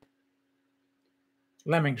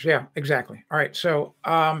 Lemmings. Yeah, exactly. All right. So,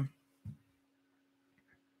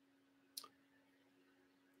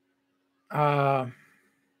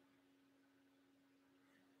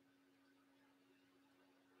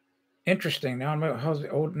 interesting. Now how's the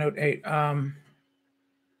old note 8?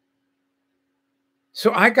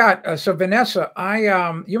 So I got so Vanessa,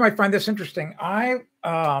 you might find this interesting. I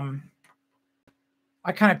kind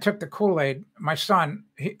of took the Kool-Aid. My son,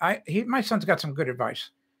 my son's got some good advice.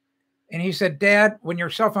 And he said, Dad, when your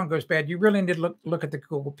cell phone goes bad, you really need to look at the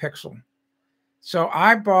Google Pixel. So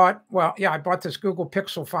I bought this Google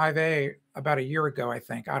Pixel 5a about a year ago, I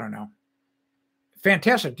think. I don't know.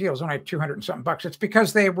 Fantastic deal. It's only 200 and something bucks. It's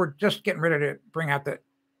because they were just getting ready to bring out the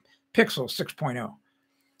Pixel 6.0.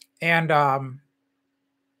 And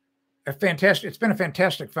it's been a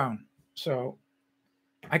fantastic phone. So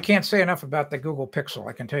I can't say enough about the Google Pixel.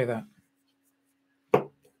 I can tell you that.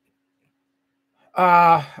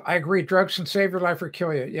 I agree. Drugs can save your life or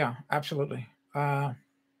kill you. Yeah, absolutely. All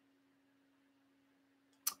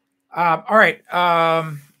right.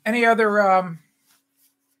 Any other?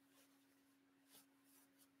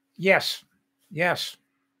 Yes. Yeah,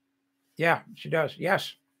 she does.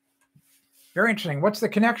 Yes. Very interesting. What's the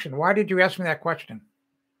connection? Why did you ask me that question?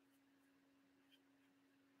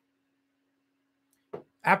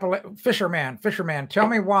 Fisherman, tell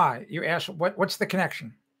me why you asked. What's the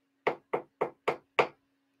connection?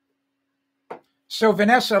 So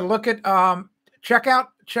Vanessa, look at check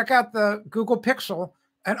out the Google Pixel,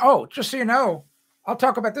 and just so you know, I'll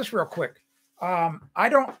talk about this real quick.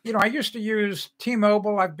 I used to use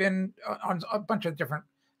T-Mobile. I've been on a bunch of different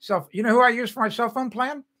stuff. You know who I use for my cell phone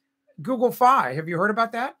plan? Google Fi. Have you heard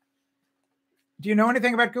about that? Do you know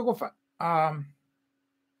anything about Google Fi?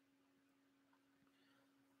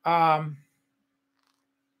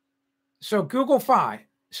 So Google Fi.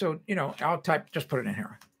 So, I'll just put it in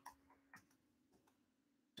here.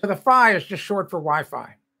 So the Fi is just short for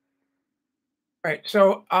Wi-Fi. Right.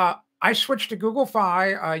 So I switched to Google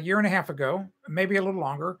Fi a year and a half ago, maybe a little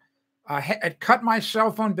longer. It cut my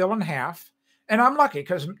cell phone bill in half, and I'm lucky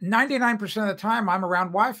because 99% of the time I'm around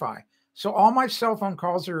Wi-Fi. So all my cell phone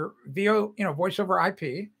calls are via, voice over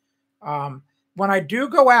IP. When I do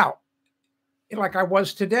go out, like I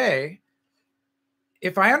was today,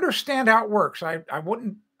 if I understand how it works, I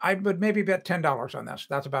would maybe bet $10 on this.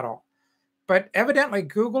 That's about all. But evidently,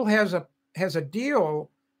 Google has a deal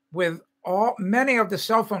with many of the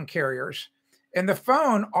cell phone carriers, and the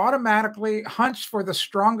phone automatically hunts for the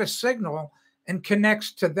strongest signal and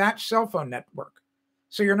connects to that cell phone network.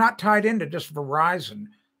 So you're not tied into just Verizon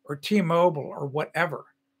or T-Mobile or whatever.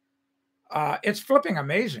 It's flipping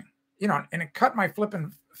amazing, and it cut my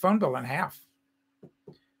flipping phone bill in half.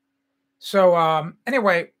 So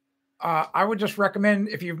anyway, I would just recommend,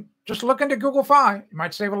 if you just look into Google Fi, you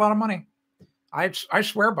might save a lot of money. I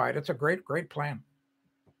swear by it. It's a great plan.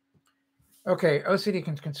 Okay, OCD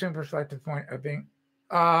can consumers like the point of being.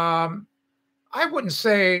 I wouldn't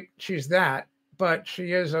say she's that, but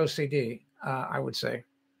she is OCD. I would say,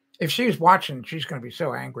 if she's watching, she's going to be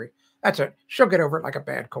so angry. That's it. She'll get over it like a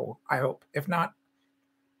bad cold. I hope. If not,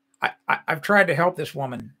 I've tried to help this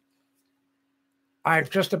woman. I've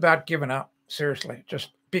just about given up. Seriously, just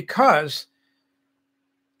because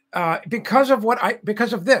of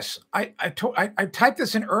this. I typed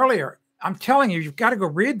this in earlier. I'm telling you, you've got to go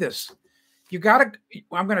read this.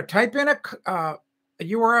 I'm going to type in a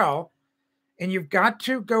URL, and you've got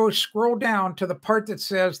to go scroll down to the part that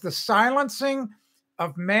says the silencing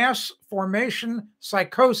of mass formation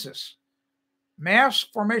psychosis. Mass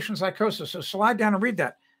formation psychosis. So slide down and read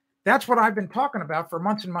that. That's what I've been talking about for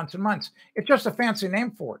months and months and months. It's just a fancy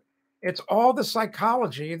name for it. It's all the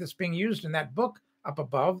psychology that's being used in that book up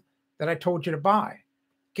above that I told you to buy.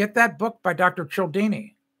 Get that book by Dr.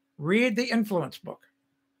 Cialdini. Read the Influence book.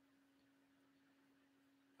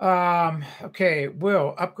 Okay,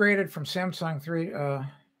 Will, upgraded from Samsung 3.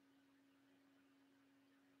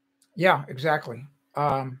 Yeah, exactly.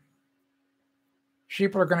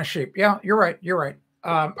 Sheep are going to sheep. Yeah, you're right.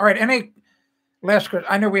 All right, any last question?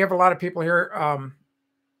 I know we have a lot of people here.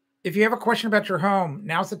 If you have a question about your home,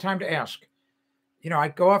 now's the time to ask. I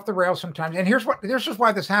go off the rails sometimes, and this is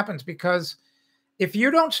why this happens, because if you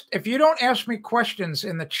don't ask me questions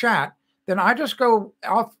in the chat, then I just go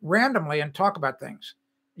off randomly and talk about things.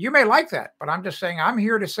 You may like that, but I'm just saying I'm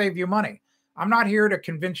here to save you money. I'm not here to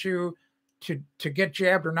convince you to get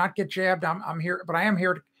jabbed or not get jabbed. I'm here, but I am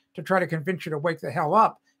here to try to convince you to wake the hell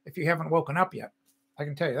up if you haven't woken up yet. I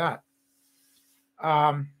can tell you that.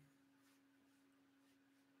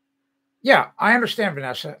 Yeah, I understand,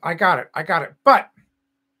 Vanessa. I got it. But,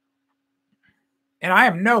 and I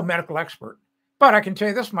am no medical expert, but I can tell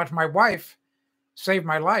you this much: my wife saved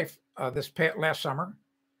my life last summer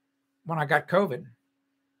when I got COVID.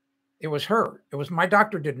 It was her. It was my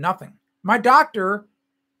doctor. Did nothing. My doctor,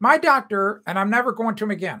 and I'm never going to him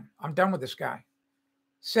again. I'm done with this guy.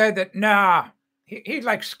 Said that nah. He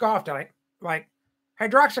like scoffed at it, like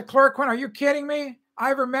hydroxychloroquine. Are you kidding me?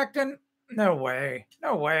 Ivermectin? No way.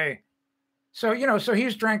 So so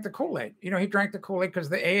he's drank the Kool-Aid. He drank the Kool-Aid because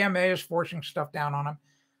the AMA is forcing stuff down on him.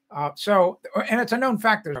 And it's a known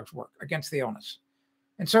fact that drugs work against the illness,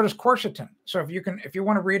 and so does quercetin. So if you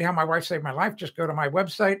want to read how my wife saved my life, just go to my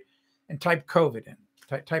website and type COVID in.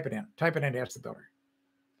 Type it in. To Ask the Builder.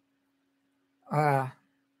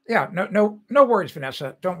 Yeah, no worries,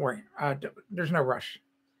 Vanessa. Don't worry. There's no rush.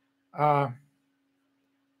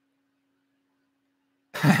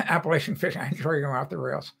 Appalachian fishing. I enjoy going off the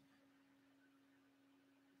rails.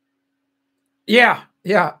 Yeah,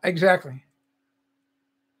 exactly.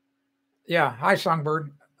 Yeah, hi,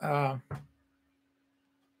 Songbird.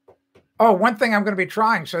 One thing I'm going to be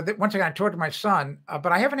trying. So that once again, I told my son,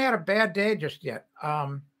 but I haven't had a bad day just yet.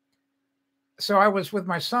 So I was with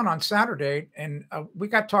my son on Saturday, and we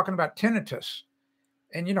got talking about tinnitus,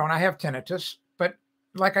 and and I have tinnitus, but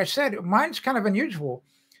like I said, mine's kind of unusual.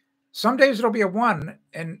 Some days it'll be a 1,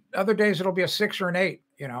 and other days it'll be a 6 or an 8.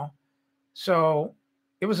 So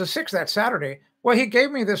it was a 6 that Saturday. Well, he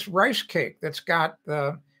gave me this rice cake that's got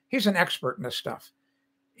he's an expert in this stuff.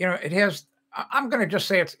 It has. I'm going to just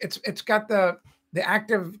say it's got the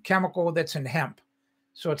active chemical that's in hemp,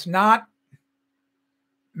 so it's not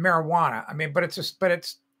marijuana. I mean, but it's the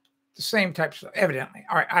same types. Evidently,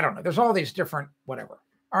 all right. I don't know. There's all these different whatever.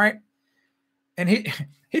 All right, and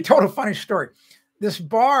he told a funny story. This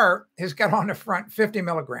bar has got on the front 50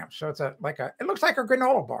 milligrams, so it's it looks like a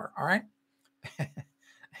granola bar. All right.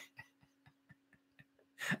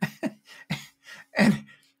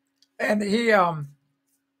 and he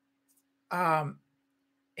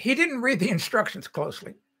didn't read the instructions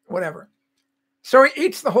closely, whatever. So he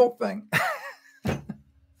eats the whole thing. And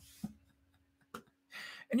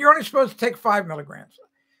you're only supposed to take 5 milligrams.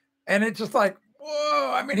 And it's just like,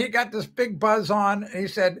 whoa. I mean, he got this big buzz on. And he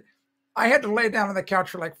said, I had to lay down on the couch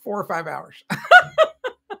for like 4 or 5 hours.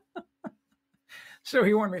 So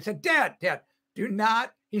he warned me. He said, Dad, do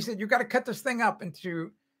not. He said, you got to cut this thing up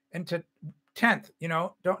into 10th, you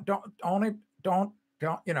know, don't,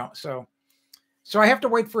 you know, so I have to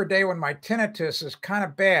wait for a day when my tinnitus is kind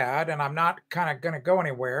of bad and I'm not kind of going to go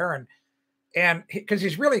anywhere. And because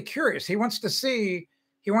he's really curious, he wants me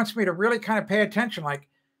to really kind of pay attention. Like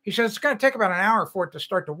he says, it's going to take about an hour for it to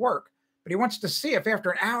start to work, but he wants to see if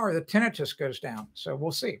after an hour the tinnitus goes down. So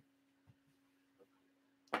we'll see.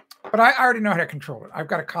 But I already know how to control it. I've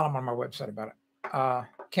got a column on my website about it.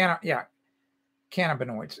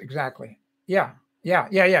 Cannabinoids, exactly. Yeah,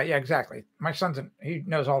 exactly. My son's he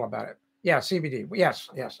knows all about it. Yeah, CBD. Yes.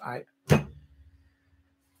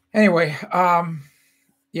 Anyway,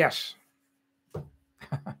 yes.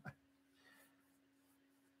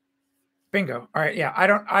 Bingo. All right. Yeah,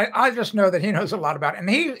 I just know that he knows a lot about it, and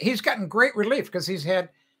he's gotten great relief because he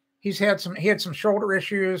had some shoulder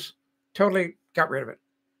issues. Totally got rid of it.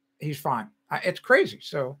 He's fine. It's crazy.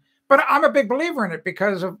 So, but I'm a big believer in it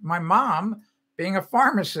because of my mom being a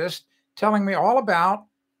pharmacist, telling me all about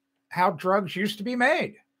how drugs used to be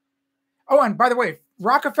made. Oh, and by the way,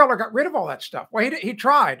 Rockefeller got rid of all that stuff. Well, he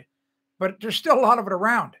tried, but there's still a lot of it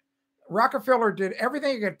around. Rockefeller did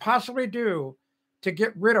everything he could possibly do to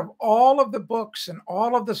get rid of all of the books and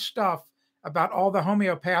all of the stuff about all the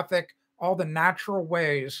homeopathic, all the natural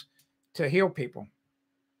ways to heal people.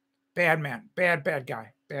 Bad man, bad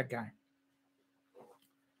guy.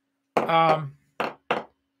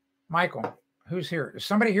 Michael, who's here? Is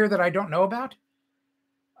somebody here that I don't know about?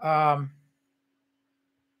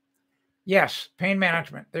 Yes, pain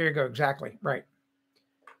management. There you go. Exactly. Right.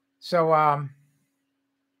 So,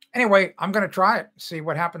 anyway, I'm going to try it, see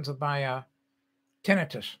what happens with my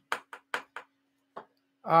tinnitus.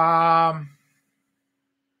 All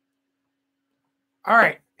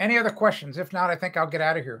right. Any other questions? If not, I think I'll get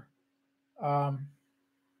out of here.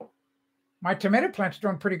 My tomato plant's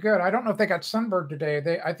doing pretty good. I don't know if they got sunburned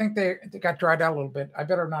today. I think they got dried out a little bit. I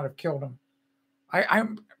better not have killed them.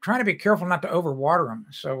 I'm trying to be careful not to overwater them.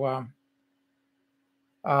 So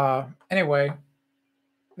anyway,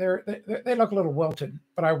 they look a little wilted,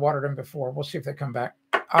 but I watered them before. We'll see if they come back.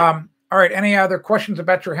 All right. Any other questions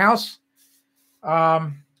about your house?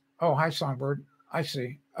 Oh, hi, Songbird. I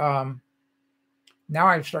see. Now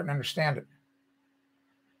I'm starting to understand it.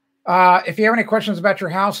 If you have any questions about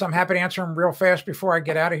your house, I'm happy to answer them real fast before I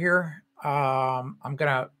get out of here. I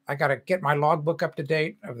got to get my logbook up to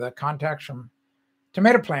date of the contacts from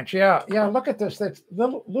tomato plants. Yeah. Look at this. That's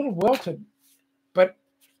little wilted, but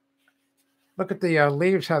look at the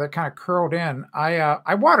leaves, how they're kind of curled in.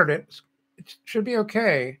 I watered it. It should be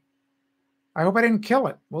okay. I hope I didn't kill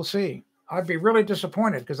it. We'll see. I'd be really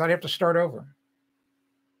disappointed because I'd have to start over.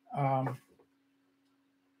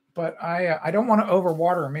 But I don't want to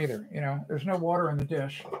overwater them either. You know, there's no water in the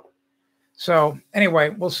dish. So anyway,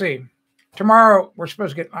 we'll see. Tomorrow we're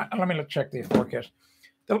supposed to get. Let me check the forecast.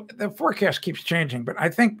 The forecast keeps changing, but I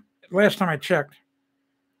think last time I checked.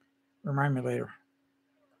 Remind me later.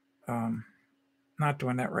 Not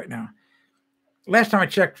doing that right now. Last time I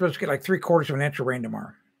checked, we're supposed to get like 3/4 of an inch of rain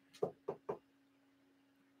tomorrow.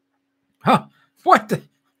 Huh? What the?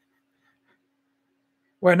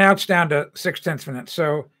 Well, now it's down to 0.6 of an inch.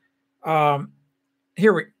 So. Are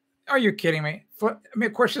you kidding me? I mean,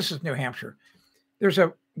 of course, this is New Hampshire. There's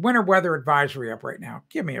a winter weather advisory up right now.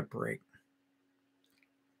 Give me a break.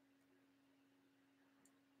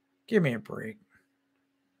 Give me a break.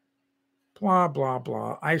 Blah, blah,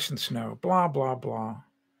 blah. Ice and snow. Blah, blah, blah.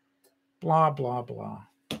 Blah, blah, blah.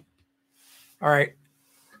 All right.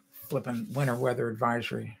 Flipping winter weather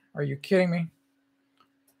advisory. Are you kidding me?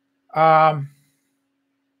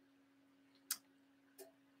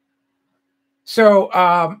 So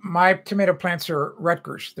my tomato plants are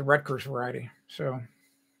Rutgers, the Rutgers variety. So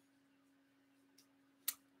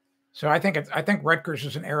I think Rutgers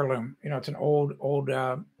is an heirloom. You know, it's an old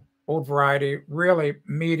variety, really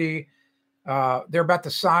meaty. They're about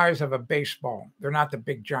the size of a baseball. They're not the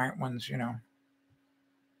big giant ones, you know.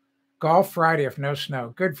 Golf Friday if no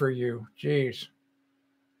snow. Good for you. Jeez.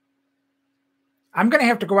 I'm going to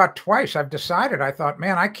have to go out twice. I've decided. I thought,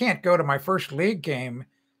 man, I can't go to my first league game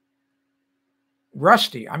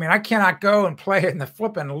rusty. I mean, I cannot go and play in the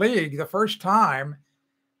flipping league the first time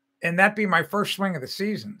and that be my first swing of the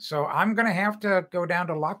season. So I'm going to have to go down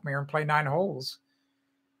to Lockmere and play 9 holes,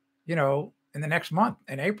 you know, in the next month,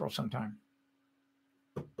 in April sometime.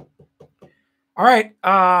 All right.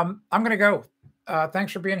 I'm going to go.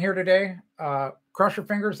 Thanks for being here today. Cross your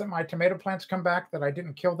fingers that my tomato plants come back, that I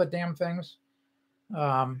didn't kill the damn things.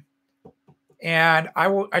 And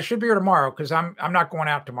I should be here tomorrow because I'm not going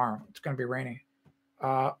out tomorrow. It's going to be rainy.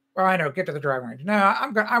 Well, I know, get to the driving range. No,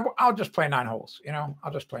 I'll just play 9 holes. You know,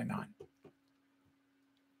 I'll just play 9.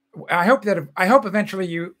 I hope eventually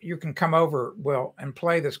you can come over, Will, and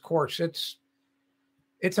play this course. It's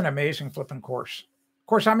an amazing flipping course. Of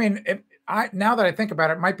course, I mean, now that I think about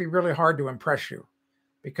it, it might be really hard to impress you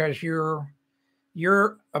because you're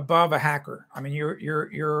above a hacker. I mean,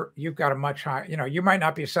 you've got a much higher, you know, you might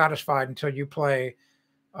not be satisfied until you play.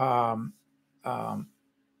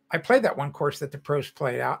 I played that one course that the pros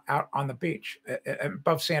played out on the beach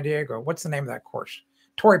above San Diego. What's the name of that course?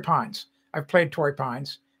 Torrey Pines. I've played Torrey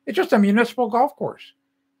Pines. It's just a municipal golf course.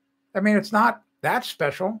 I mean, it's not that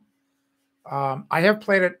special. I have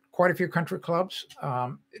played at quite a few country clubs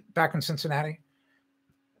back in Cincinnati.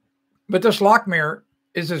 But this Lockmere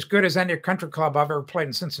is as good as any country club I've ever played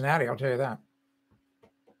in Cincinnati, I'll tell you that.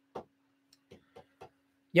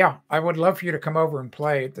 Yeah, I would love for you to come over and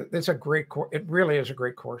play. It's a great course. It really is a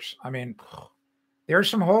great course. I mean, there's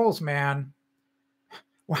some holes, man.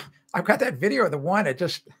 Well, I've got that video of the one. It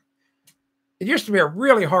used to be a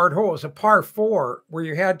really hard hole. It's a par 4 where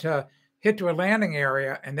you had to hit to a landing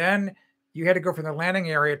area, and then you had to go from the landing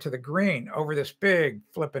area to the green over this big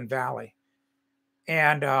flipping valley.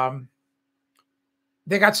 And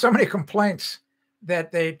they got so many complaints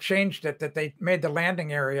that they changed it, that they made the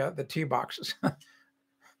landing area the tee boxes.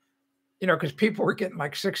 You know, because people were getting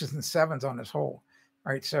like 6s and 7s on this hole.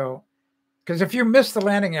 All right. So, because if you miss the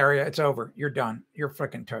landing area, it's over. You're done. You're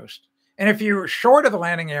freaking toast. And if you're short of the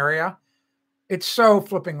landing area, it's so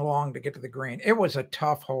flipping long to get to the green. It was a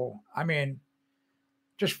tough hole. I mean,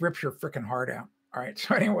 just rips your freaking heart out. All right.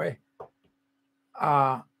 So anyway,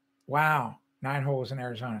 wow. 9 holes in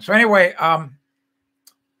Arizona. So anyway,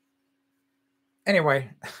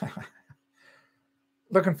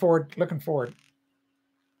 looking forward.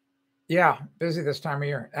 Yeah, busy this time of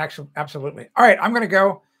year. Actually, absolutely. All right, I'm going to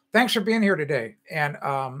go. Thanks for being here today. And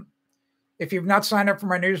if you've not signed up for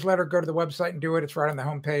my newsletter, go to the website and do it. It's right on the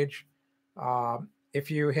homepage.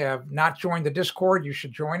 If you have not joined the Discord, you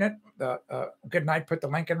should join it. Good Night put the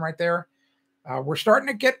link in right there. We're starting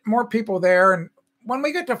to get more people there, and when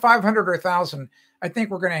we get to 500 or 1,000, I think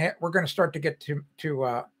we're going to start to get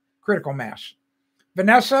to critical mass.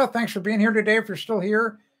 Vanessa, thanks for being here today. If you're still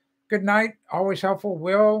here, good night. Always helpful.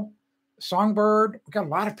 Will, Songbird, we got a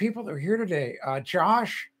lot of people that are here today.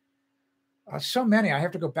 Josh, so many. I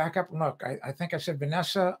have to go back up and look. I think I said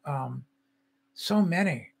Vanessa. So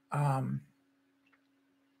many.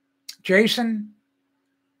 Jason,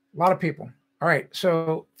 a lot of people. All right.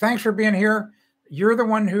 So thanks for being here. You're the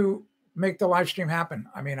one who make the live stream happen.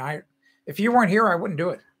 I mean, if you weren't here, I wouldn't do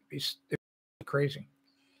it. It'd be crazy.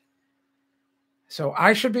 So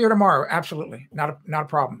I should be here tomorrow. Absolutely. Not a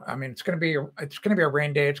problem. I mean, it's going to be a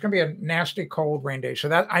rain day. It's going to be a nasty, cold rain day. So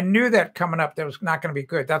that I knew that coming up, that was not going to be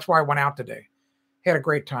good. That's why I went out today. Had a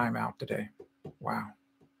great time out today. Wow.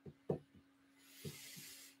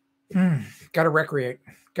 Got to recreate.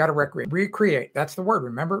 Recreate. That's the word.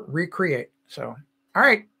 Remember? Recreate. So, all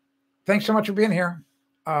right. Thanks so much for being here.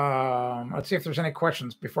 Let's see if there's any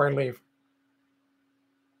questions before I leave.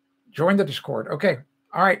 Join the Discord. Okay.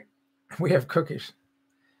 All right. We have cookies.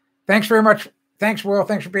 Thanks very much. Thanks, Will.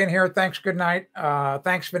 Thanks for being here. Thanks. Good night.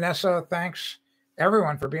 Thanks, Vanessa. Thanks,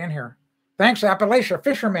 everyone, for being here. Thanks, Appalachia.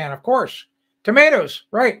 Fisherman, of course. Tomatoes.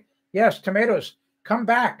 Right. Yes, tomatoes. Come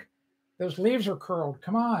back. Those leaves are curled.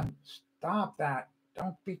 Come on. Stop that.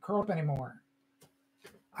 Don't be curled anymore.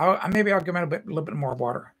 Maybe I'll give him a little bit more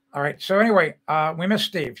water. All right. So anyway, we missed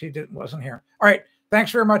Steve. He wasn't here. All right.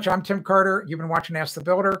 Thanks very much. I'm Tim Carter. You've been watching Ask the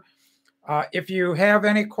Builder. If you have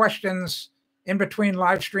any questions in between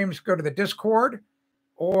live streams, go to the Discord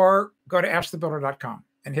or go to askthebuilder.com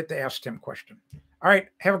and hit the Ask Tim question. All right.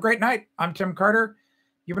 Have a great night. I'm Tim Carter.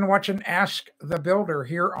 You've been watching Ask the Builder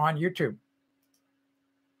here on YouTube.